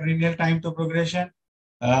 intracranial time to progression,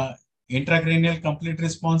 intracranial complete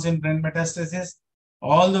response in brain metastasis,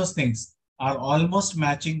 all those things are almost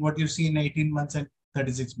matching what you see in 18 months and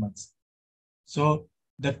 36 months. So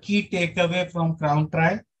the key takeaway from Crown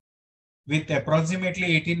trial, with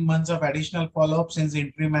approximately 18 months of additional follow-up since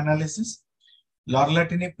interim analysis,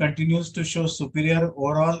 lorlatinib continues to show superior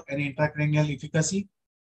overall and intracranial efficacy.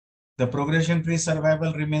 The progression-free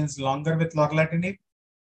survival remains longer with lorlatinib.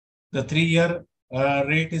 The 3-year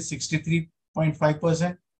rate is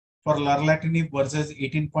 63.5% for lorlatinib versus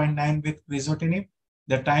 18.9% with crizotinib.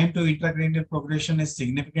 The time to intracranial progression is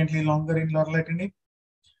significantly longer in lorlatinib.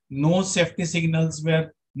 No new safety signals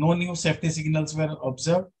were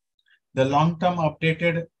observed. The long-term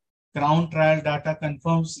updated Crown trial data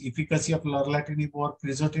confirms efficacy of lorlatinib over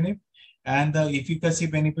crizotinib, and the efficacy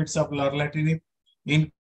benefits of lorlatinib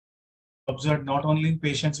in observed not only in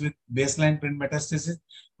patients with baseline brain metastasis,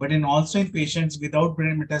 but also in patients without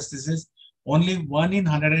brain metastasis. Only 1 in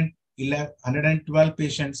 112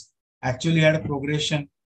 patients actually had a progression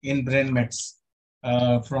in brain mets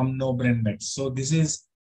from no brain mets. So this is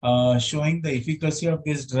showing the efficacy of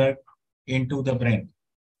this drug into the brain.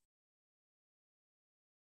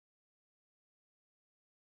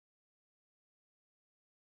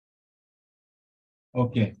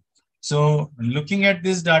 Okay. So looking at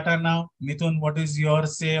this data now, Mithun, what is your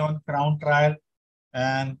say on Crown trial,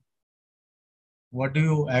 and what do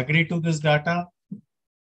you agree to this data?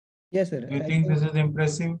 Yes, sir. Do you think this is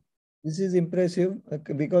impressive? This is impressive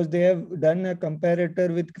because they have done a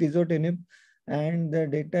comparator with crizotinib, and the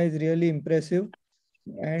data is really impressive.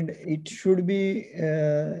 And it should be,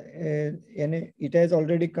 it has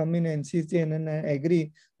already come in NCCN, and I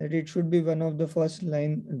agree that it should be one of the first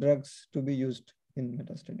line drugs to be used in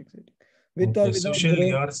metastatic setting. With or without Sushil,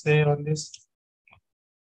 your say on this?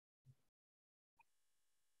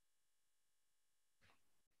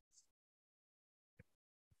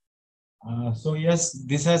 So yes,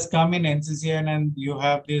 this has come in NCCN, and you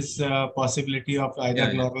have this possibility of either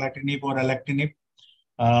lorlatinib or alectinib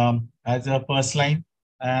as a first line,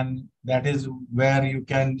 and that is where you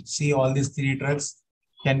can see all these 3 drugs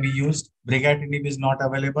can be used. Brigatinib is not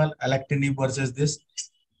available, alectinib versus this.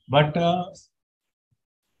 But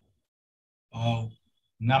now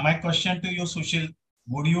my question to you, Sushil,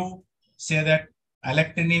 would you say that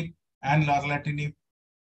alectinib and lorlatinib,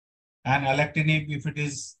 and alectinib, if it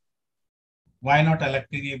is, why not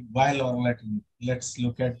alectinib, why lorlatinib? Let's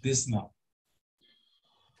look at this now.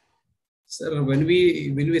 Sir, when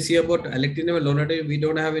we see about alectinib and lorlatinib, we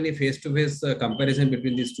don't have any face-to-face comparison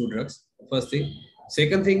between these 2 drugs. First thing.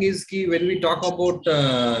 Second thing is when we talk about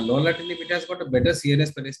lorlatinib, it has got a better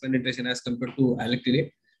CNS penetration as compared to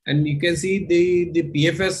alectinib. And you can see the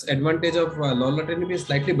PFS advantage of lorlatinib is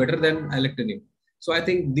slightly better than alectinib. So I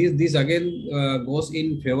think this again goes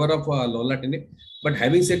in favor of lorlatinib. But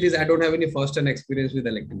having said this, I don't have any first-hand experience with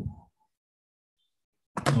alectinib.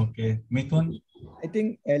 Okay, Mithun? I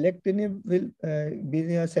think alectinib will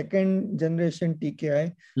be a second generation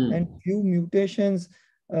TKI, and few mutations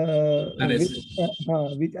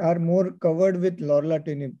which are more covered with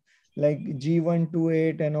lorlatinib, like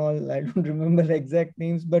G128 and all. I don't remember the exact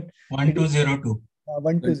names, but 1202.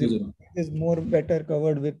 120 is more better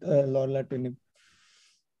covered with lorlatinib.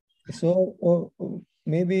 So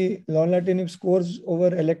maybe lorlatinib scores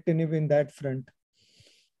over alectinib in that front.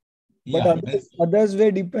 But others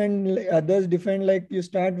defend like you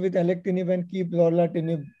start with alectinib and keep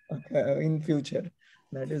lorlatinib in future.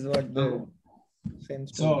 That is what the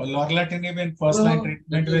sense. So lorlatinib in first line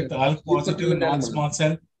treatment with ALK positive non-small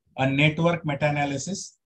cell, a network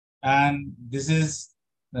meta-analysis, and this is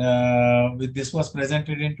this was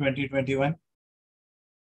presented in 2021,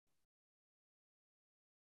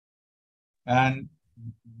 and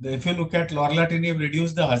if you look at lorlatinib,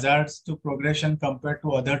 reduce the hazards to progression compared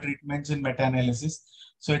to other treatments in meta-analysis.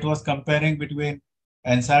 So it was comparing between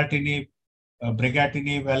ensartinib,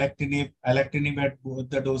 brigatinib, alectinib at both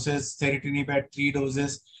the doses, ceritinib at 3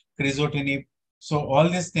 doses, crizotinib. So all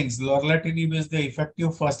these things, lorlatinib is the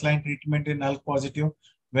effective first-line treatment in ALK positive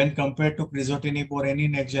when compared to crizotinib or any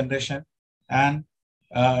next generation. And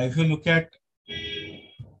if you look at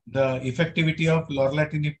the effectivity of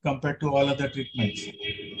lorlatinib compared to all other treatments,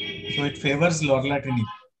 so it favors lorlatinib.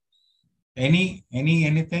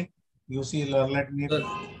 Anything you see lorlatinib?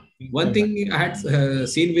 One thing I had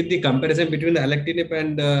seen with the comparison between the alectinib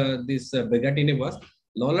and this brigatinib was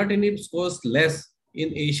lorlatinib scores less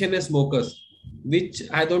in Asian smokers, which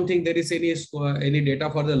I don't think there is any data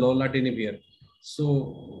for the lorlatinib here.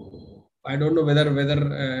 So I don't know whether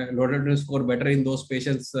loratadine score better in those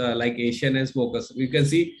patients like Asian and smokers. We can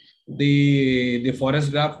see the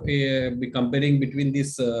forest graph comparing between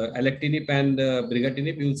this alectinib and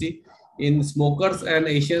brigatinib. You will see in smokers and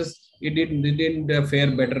Asians it didn't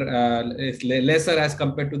fare better, lesser as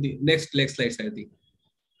compared to the next slides, I think.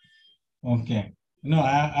 Okay. No,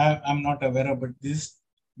 I'm not aware about this,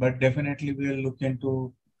 but definitely we will look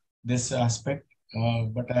into this aspect.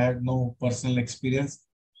 But I have no personal experience.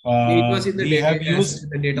 It was in the We data, have used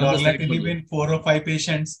the data lorlatinib in 4 or 5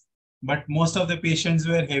 patients, but most of the patients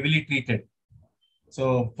were heavily treated.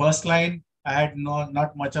 So first line, I had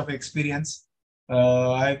not much of experience.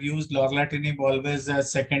 I've used lorlatinib always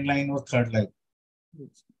as second line or third line.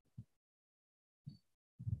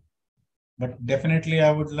 But definitely,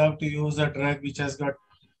 I would love to use a drug which has got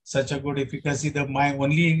such a good efficacy. My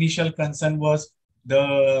only initial concern was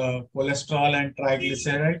the cholesterol and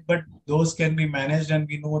triglyceride, but those can be managed, and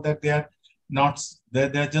we know that they are not,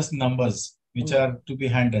 they're just numbers which are to be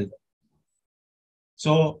handled.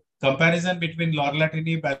 So comparison between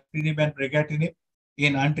lorlatinib, alectinib, and brigatinib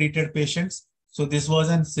in untreated patients. So this was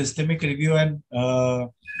a systemic review and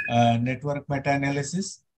network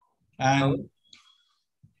meta-analysis. And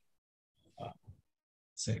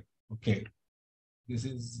say, okay, this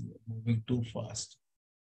is moving too fast.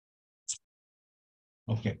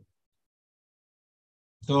 Okay.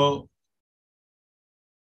 So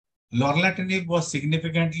lorlatinib was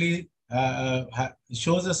significantly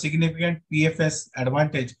shows a significant PFS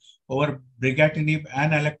advantage over brigatinib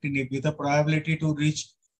and alectinib with a probability to reach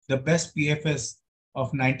the best PFS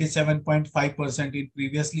of 97.5% in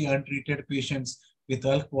previously untreated patients with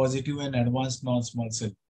ALK positive and advanced non-small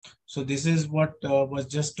cell. So this is what was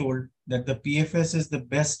just told, that the PFS is the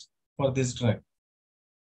best for this drug.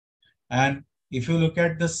 And if you look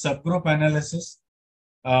at the subgroup analysis,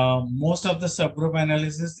 most of the subgroup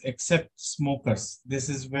analysis except smokers. This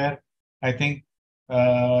is where I think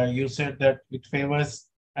you said that it favors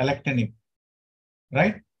alectinib,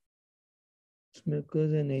 right?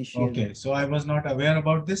 Smokers and Asian. Okay, so I was not aware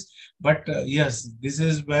about this, but yes, this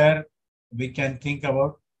is where we can think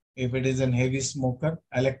about if it is a heavy smoker,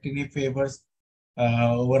 alectinib favors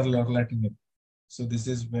over lorlatinib. So this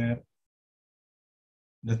is where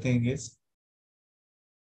the thing is.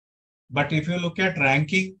 But if you look at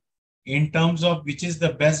ranking in terms of which is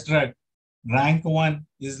the best drug, rank 1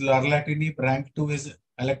 is lorlatinib, rank 2 is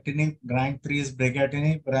alectinib, rank 3 is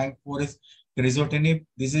brigatinib, rank 4 is crizotinib.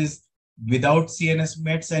 This is without CNS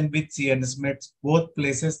meds and with CNS meds. Both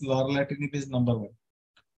places lorlatinib is number 1.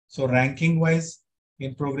 So ranking wise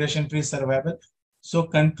in progression-free survival. So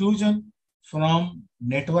conclusion from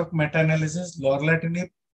network meta-analysis, lorlatinib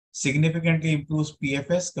significantly improves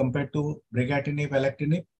PFS compared to brigatinib,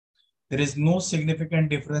 alectinib. There is no significant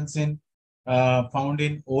difference in found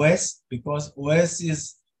in OS, because OS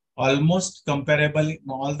is almost comparable in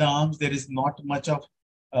all the arms. There is not much of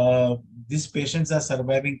these patients are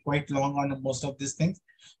surviving quite long on most of these things.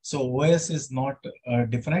 So OS is not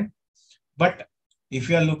different. But if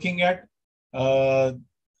you are looking at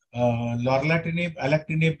lorlatinib,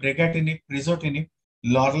 alectinib, brigatinib, crizotinib,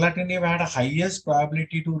 lorlatinib had a highest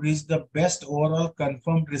probability to reach the best overall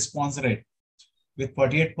confirmed response rate with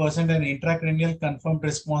 48% and intracranial confirmed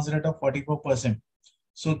response rate of 44%.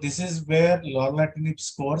 So this is where lorlatinib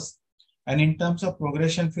scores. And in terms of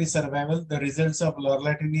progression-free survival, the results of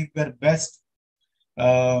lorlatinib were best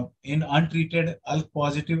in untreated ALK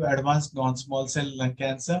positive advanced non-small cell lung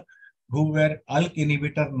cancer who were ALK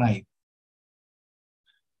inhibitor naive.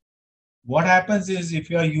 What happens is if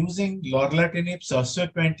you are using lorlatinib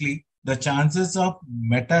subsequently, the chances of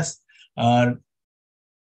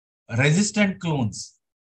resistant clones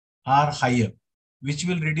are higher, which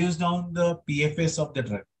will reduce down the PFS of the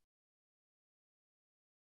drug.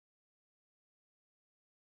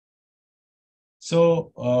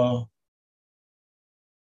 So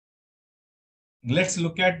let's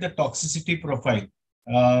look at the toxicity profile.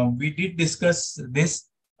 We did discuss this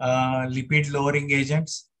lipid lowering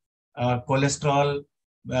agents, cholesterol,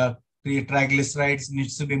 triglycerides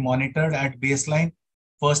needs to be monitored at baseline,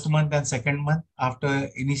 first month and second month after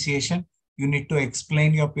initiation. You need to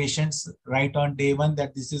explain your patients right on day 1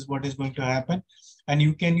 that this is what is going to happen. And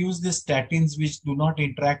you can use the statins which do not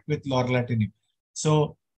interact with lorlatinib.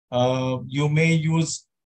 So you may use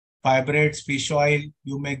fibrates, fish oil,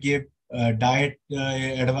 you may give diet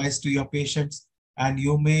advice to your patients, and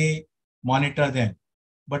you may monitor them.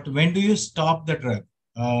 But when do you stop the drug?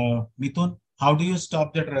 Mithun, how do you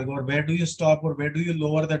stop the drug, or where do you stop, or where do you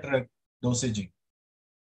lower the drug dosaging?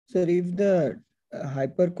 Sir, if the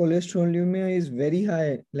hypercholesterolemia is very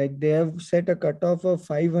high, like they have set a cutoff of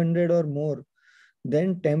 500 or more,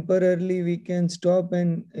 then temporarily we can stop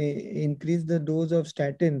and increase the dose of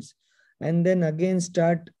statins, and then again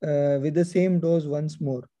start with the same dose once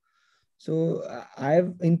more. So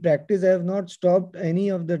in practice, I have not stopped any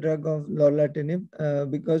of the drug of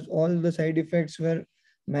lorlatinib because all the side effects were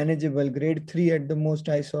manageable. Grade 3 at the most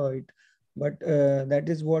I saw it. But that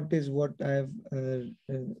is what I have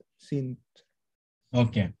seen.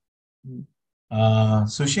 Okay.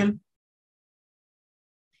 Sushil?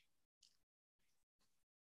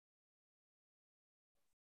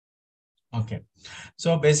 Okay.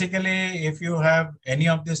 So basically, if you have any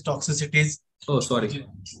of these toxicities. Oh, sorry.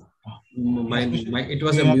 It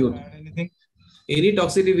was a mute. Anything? Any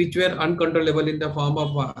toxicity which were uncontrollable in the form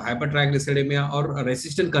of hypertriglyceridemia or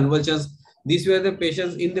resistant convulsions, these were the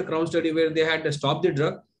patients in the Crown study where they had stopped the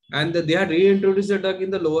drug and they had reintroduced the drug in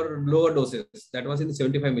the lower doses. That was in the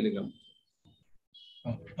 75 milligram.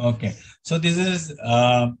 Okay, so this is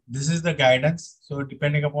the guidance. So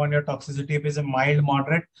depending upon your toxicity, if it's a mild,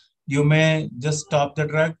 moderate, you may just stop the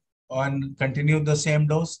drug and continue the same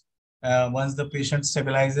dose once the patient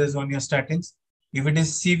stabilizes on your statins. If it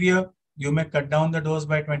is severe, you may cut down the dose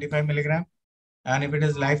by 25 milligram. And if it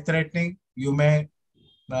is life-threatening, you may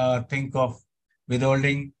think of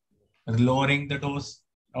withholding, lowering the dose,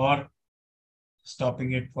 or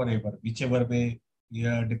stopping it forever, whichever way,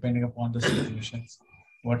 yeah, depending upon the situations,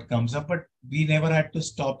 what comes up. But we never had to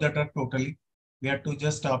stop the drug totally. We had to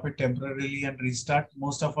just stop it temporarily and restart.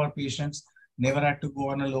 Most of our patients never had to go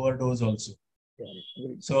on a lower dose also.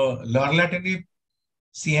 So lorlatinib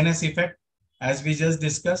CNS effect, as we just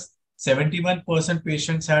discussed, 71%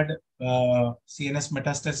 patients had CNS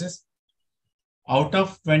metastasis. Out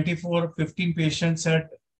of 24, 15 patients had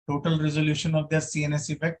total resolution of their CNS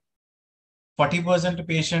effect. 40%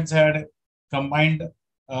 patients had combined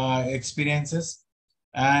experiences,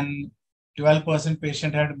 and 12%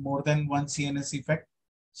 patient had more than one CNS effect.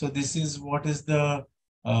 So this is what is the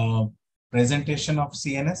presentation of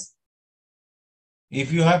CNS.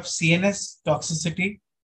 If you have CNS toxicity,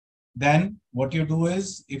 then what you do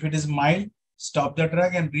is, if it is mild, stop the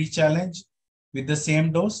drug and re-challenge with the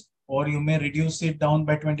same dose, or you may reduce it down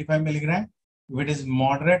by 25 milligram. If it is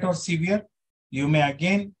moderate or severe, you may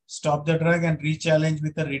again stop the drug and re-challenge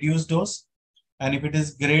with a reduced dose. And if it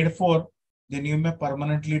is grade 4, then you may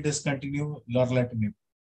permanently discontinue lorlatinib.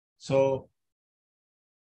 So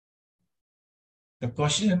the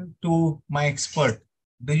question to my expert,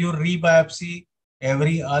 do you rebiopsy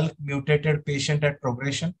every ALK mutated patient at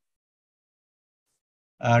progression?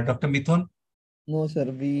 Dr. Mithun? No, sir,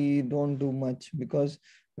 we don't do much because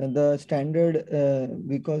the standard,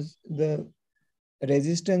 because the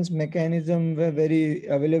resistance mechanism were very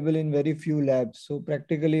available in very few labs. So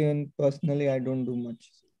practically and personally, I don't do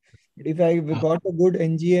much. But if I got a good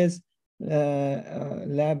NGS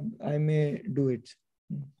lab, I may do it.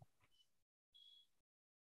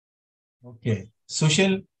 Okay.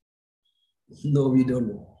 Sushil? No, we don't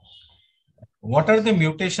know. What are the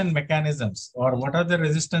mutation mechanisms, or what are the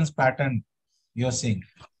resistance pattern you're seeing?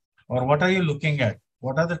 Or what are you looking at?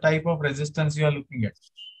 What are the type of resistance you are looking at?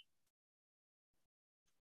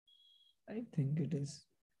 I think it is.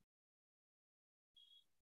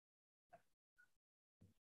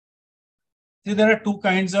 See, there are two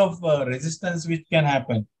kinds of resistance which can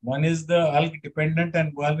happen. One is the ALK dependent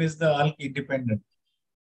and one is the ALK independent.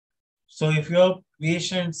 So if your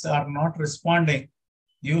patients are not responding,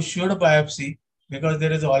 you should biopsy, because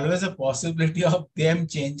there is always a possibility of them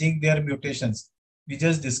changing their mutations. We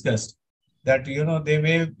just discussed that, they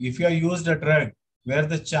may, if you have used a drug where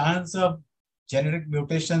the chance of genetic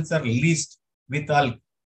mutations are least with ALK,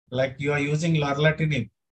 like you are using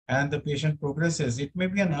lorlatinib and the patient progresses, it may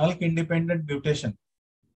be an ALK independent mutation.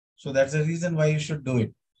 So that's the reason why you should do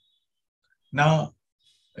it. Now,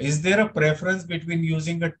 is there a preference between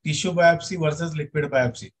using a tissue biopsy versus liquid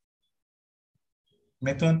biopsy?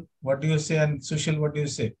 Mithun, what do you say? And Sushil, what do you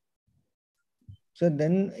say? So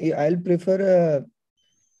then I'll prefer a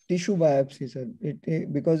tissue biopsy, sir.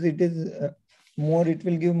 Because it is more, it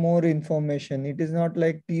will give more information. It is not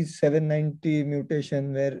like T790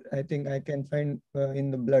 mutation where I think I can find in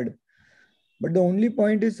the blood. But the only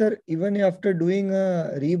point is, sir, even after doing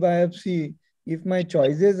a rebiopsy, if my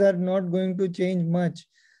choices are not going to change much,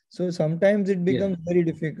 so sometimes it becomes very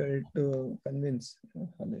difficult to convince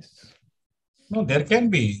on this. No, there can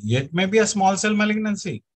be. It may be a small cell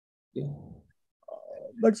malignancy. Yeah.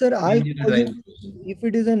 But sir, if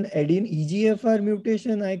it is an EGFR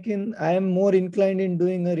mutation, I am more inclined in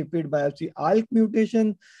doing a repeat biopsy. ALK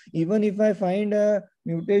mutation, even if I find a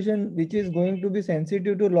mutation which is going to be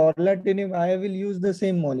sensitive to lorlatinib, I will use the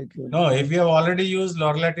same molecule. No, if you have already used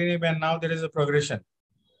lorlatinib and now there is a progression,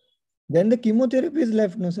 Then the chemotherapy is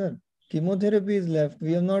left, no, sir. Chemotherapy is left.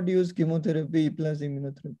 We have not used chemotherapy plus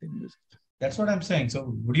immunotherapy in this. That's what I'm saying.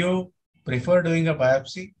 So would you prefer doing a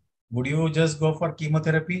biopsy? Would you just go for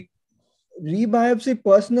chemotherapy? Rebiopsy,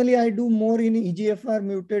 personally, I do more in EGFR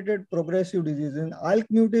mutated progressive disease. In ALK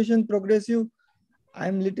mutation progressive,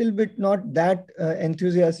 I'm little bit not that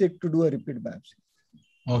enthusiastic to do a repeat biopsy.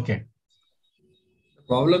 Okay. The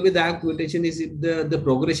problem with ALK mutation is if the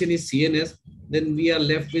progression is CNS, then we are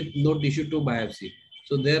left with no tissue to biopsy.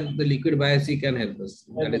 So there the liquid biopsy can help us.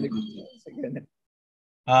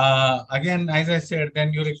 Again, as I said,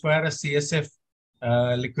 then you require a CSF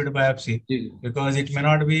liquid biopsy because it may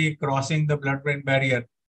not be crossing the blood-brain barrier.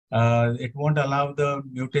 It won't allow the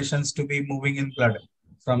mutations to be moving in blood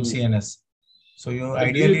from CNS. So you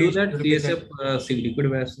ideally do that CSF liquid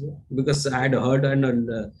biopsy, because I had heard and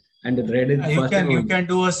read it. You can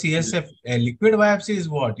do a CSF. A liquid biopsy is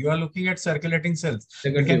what? You are looking at circulating cells.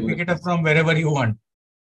 You can pick it up from wherever you want.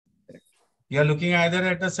 You are looking either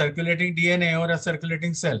at a circulating DNA or a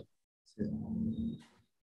circulating cell.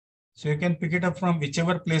 So you can pick it up from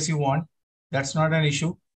whichever place you want. That's not an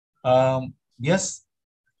issue. Yes,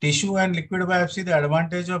 tissue and liquid biopsy, the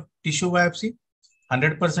advantage of tissue biopsy,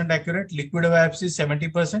 100% accurate. Liquid biopsy,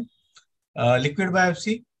 70%. Liquid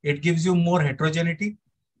biopsy, it gives you more heterogeneity.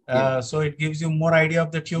 So it gives you more idea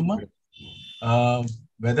of the tumor,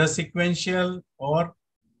 whether sequential or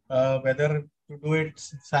whether to do it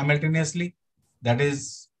simultaneously. That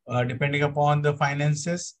is depending upon the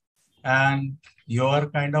finances and your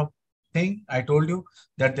kind of thing. I told you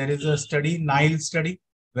that there is a study, Nile study,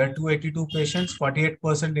 where 282 patients,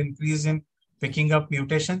 48% increase in picking up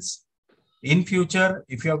mutations. In future,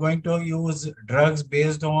 if you are going to use drugs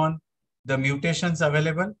based on the mutations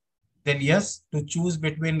available, then yes, to choose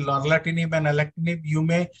between lorlatinib and alectinib, you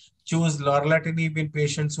may choose lorlatinib in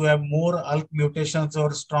patients who have more ALK mutations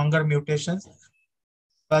or stronger mutations.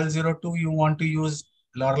 1202, you want to use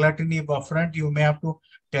lorlatinib upfront, you may have to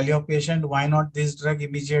tell your patient why not this drug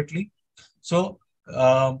immediately. So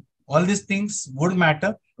all these things would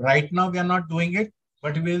matter. Right now, we are not doing it,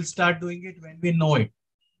 but we will start doing it when we know it.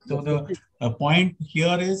 So the point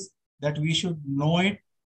here is that we should know it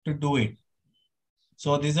to do it.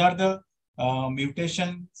 So these are the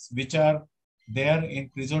mutations which are there in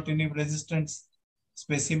crizotinib resistance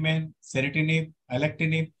specimen, ceritinib,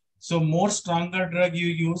 alectinib. So more stronger drug you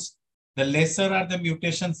use, the lesser are the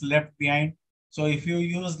mutations left behind. So if you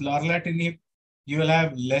use lorlatinib, you will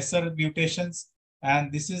have lesser mutations.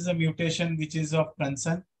 And this is a mutation which is of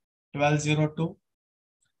concern, 1202.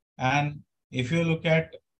 And if you look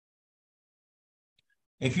at,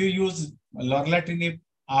 if you use lorlatinib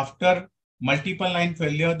after multiple line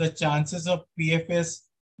failure, the chances of PFS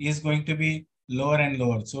is going to be lower and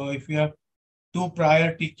lower. So if you have 2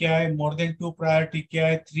 prior TKI, more than 2 prior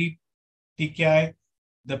TKI, 3 TKI,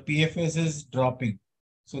 the PFS is dropping.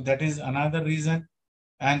 So that is another reason.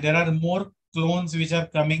 And there are more clones which are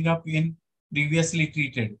coming up in previously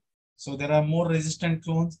treated. So there are more resistant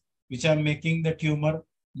clones which are making the tumor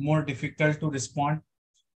more difficult to respond.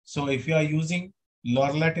 So if you are using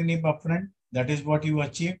lorlatinib upfront, that is what you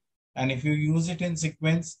achieve. And if you use it in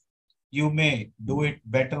sequence, you may do it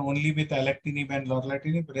better only with alectinib and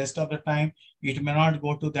lorlatinib. Rest of the time, it may not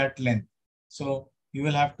go to that length. So you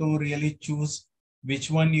will have to really choose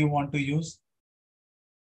which one you want to use,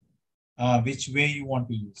 which way you want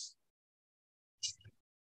to use.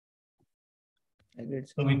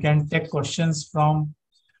 So we can take questions from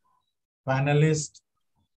panelists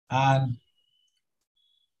and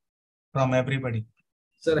from everybody.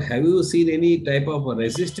 Sir, have you seen any type of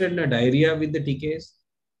resistant diarrhea with the TKS?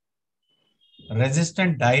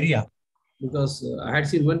 Resistant diarrhea? Because I had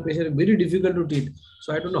seen one patient very difficult to treat.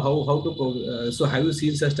 So I don't know how to. So have you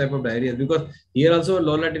seen such type of diarrhea? Because here also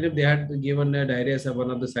lorlatinib, they had given diarrhea as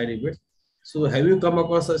one of the side effects. So have you come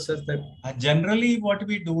across such type? Generally, what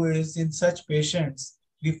we do is in such patients,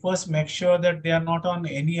 we first make sure that they are not on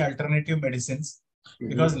any alternative medicines.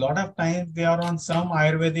 Because a lot of times they are on some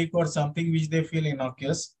Ayurvedic or something which they feel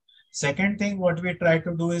innocuous. Second thing, what we try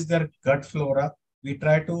to do is their gut flora. We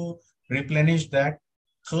try to replenish that.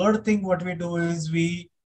 Third thing, what we do is we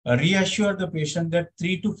reassure the patient that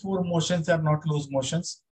 3 to 4 motions are not loose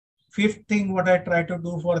motions. Fifth thing, what I try to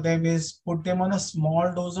do for them is put them on a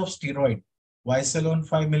small dose of steroid, Visalone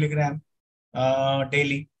 5 milligram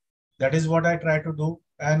daily. That is what I try to do.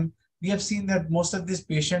 And we have seen that most of these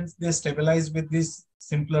patients, they stabilize with these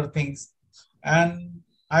simpler things. And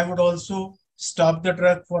I would also stop the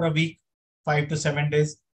drug for a week, 5 to 7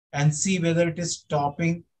 days, and see whether it is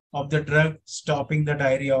stopping of the drug, stopping the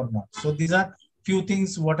diarrhea or not. So these are few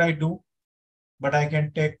things what I do, but I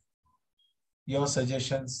can take your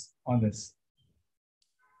suggestions on this?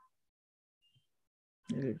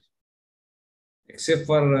 Except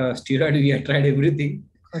for steroid, we have tried everything.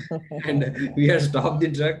 And we have stopped the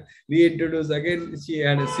drug. We introduced again. She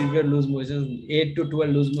had a severe loose motions, 8 to 12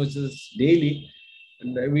 loose motions daily.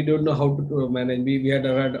 And we don't know how to manage. We had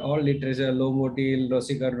read all literature, low motil,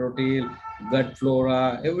 rosicarotil, gut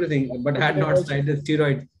flora, everything, but had not tried the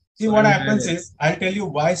steroid. See, what happens is, I'll tell you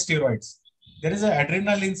why steroids. There is an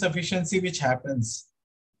adrenal insufficiency which happens.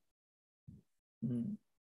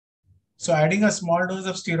 So adding a small dose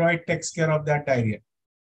of steroid takes care of that diarrhea.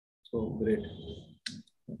 So great.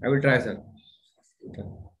 I will try, sir. Okay.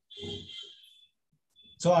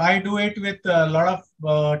 So I do it with a lot of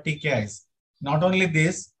TKIs. Not only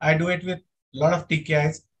this, I do it with a lot of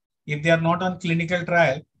TKIs. If they are not on clinical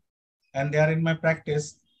trial and they are in my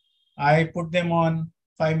practice, I put them on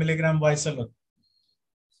 5 milligram Visalor.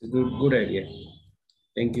 Good idea.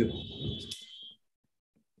 Thank you.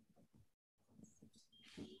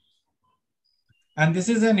 And this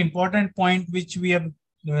is an important point which we have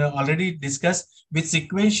already discussed. With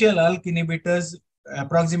sequential ALK inhibitors,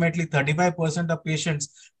 approximately 35% of patients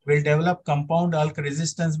will develop compound ALK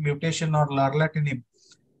resistance mutation or lorlatinib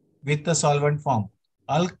with the solvent form.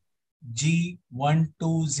 ALK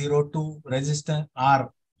G1202 resistant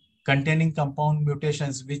R containing compound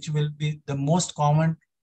mutations, which will be the most common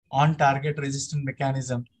on-target resistant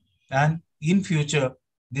mechanism. And in future,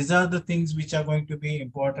 these are the things which are going to be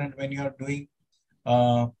important when you are doing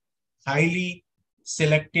highly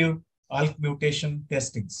selective ALK mutation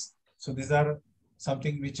testings. So these are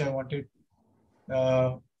something which I wanted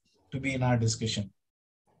to be in our discussion.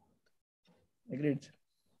 Agreed.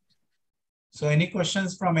 So any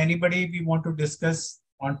questions from anybody we want to discuss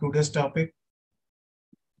on today's topic?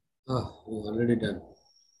 Oh, already done.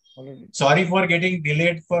 Sorry for getting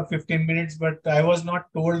delayed for 15 minutes, but I was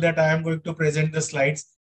not told that I am going to present the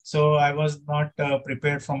slides. So I was not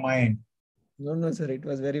prepared from my end. No, sir. It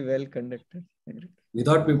was very well conducted.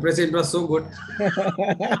 Without preparation, it was so good.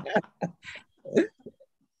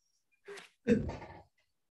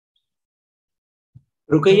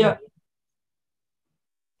 Rukaiya,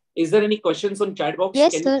 is there any questions on chat box?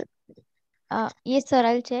 Yes, sir. Yes, sir.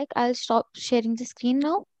 I'll check. I'll stop sharing the screen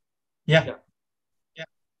now. Yeah.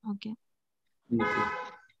 Okay.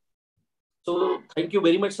 So thank you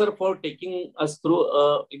very much, sir, for taking us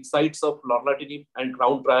through insights of lorlatinib and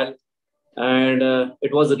CROWN trial. And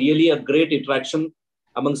it was really a great interaction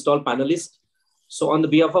amongst all panelists. So on the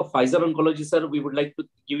behalf of Pfizer Oncology, sir, we would like to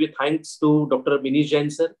give you thanks to Dr. Minish Jain,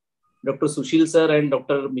 sir, Dr. Sushil, sir, and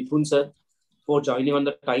Dr. Mithun, sir, for joining on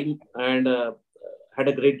the time and had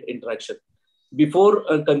a great interaction. Before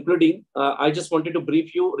concluding, I just wanted to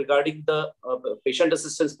brief you regarding the patient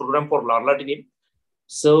assistance program for lorlatinib.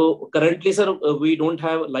 So currently, sir, we don't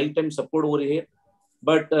have lifetime support over here,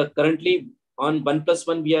 but currently on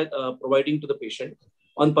 1+1, we are providing to the patient.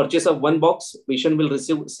 On purchase of 1 box, patient will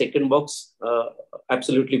receive second box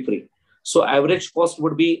absolutely free. So average cost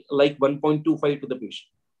would be like 1.25 to the patient.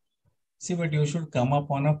 See, but you should come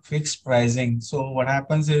up on a fixed pricing. So what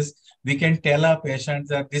happens is we can tell our patients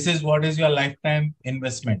that this is what is your lifetime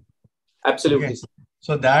investment. Absolutely. Okay.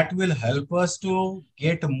 So that will help us to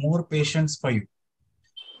get more patients for you.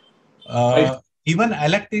 Right. Even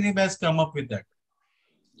alectinib has come up with that.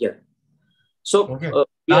 Yeah. So okay.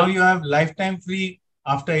 Now you have lifetime free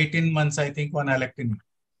after 18 months, I think, on alectinib.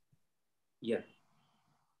 Yeah.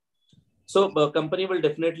 So company will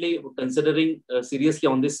definitely considering seriously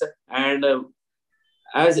on this, and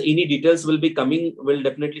as any details will be coming, we'll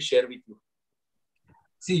definitely share with you.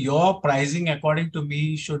 See, your pricing, according to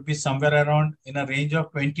me, should be somewhere around in a range of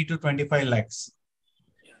 20 to 25 lakhs.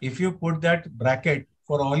 If you put that bracket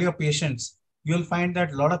for all your patients, you'll find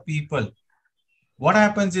that a lot of people, what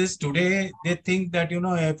happens is today they think that,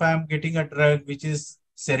 if I'm getting a drug which is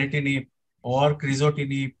seritinib or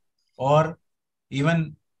crizotinib or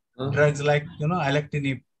even drugs like,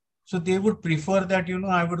 alectinib, so they would prefer that,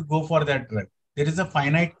 I would go for that drug. There is a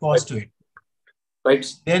finite cost to it. Right.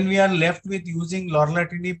 Then we are left with using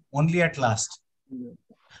lorlatinib only at last,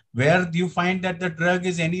 where you find that the drug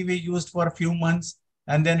is anyway used for a few months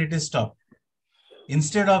and then it is stopped.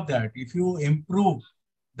 Instead of that, if you improve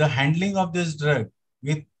the handling of this drug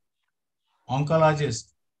with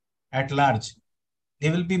oncologists at large,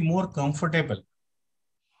 they will be more comfortable.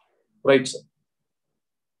 Right, sir.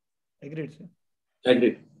 Agreed, sir.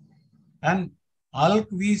 Agreed. And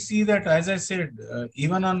ALK, we see that, as I said,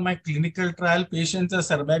 even on my clinical trial, patients are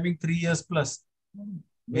surviving 3 years plus,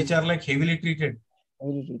 which are like heavily treated.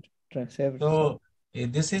 So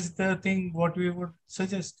this is the thing what we would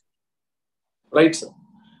suggest. Right, sir.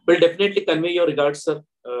 We'll definitely convey your regards, sir,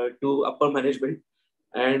 to upper management.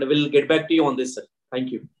 and we'll get back to you on this, sir.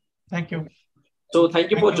 Thank you. Thank you. So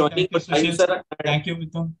thank you for joining for time, sir. Thank you,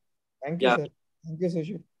 Mithun. Thank you, sir. Thank you,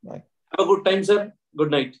 Sushil. Bye. Have a good time, sir.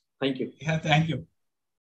 Good night. Thank you. Yeah, thank you.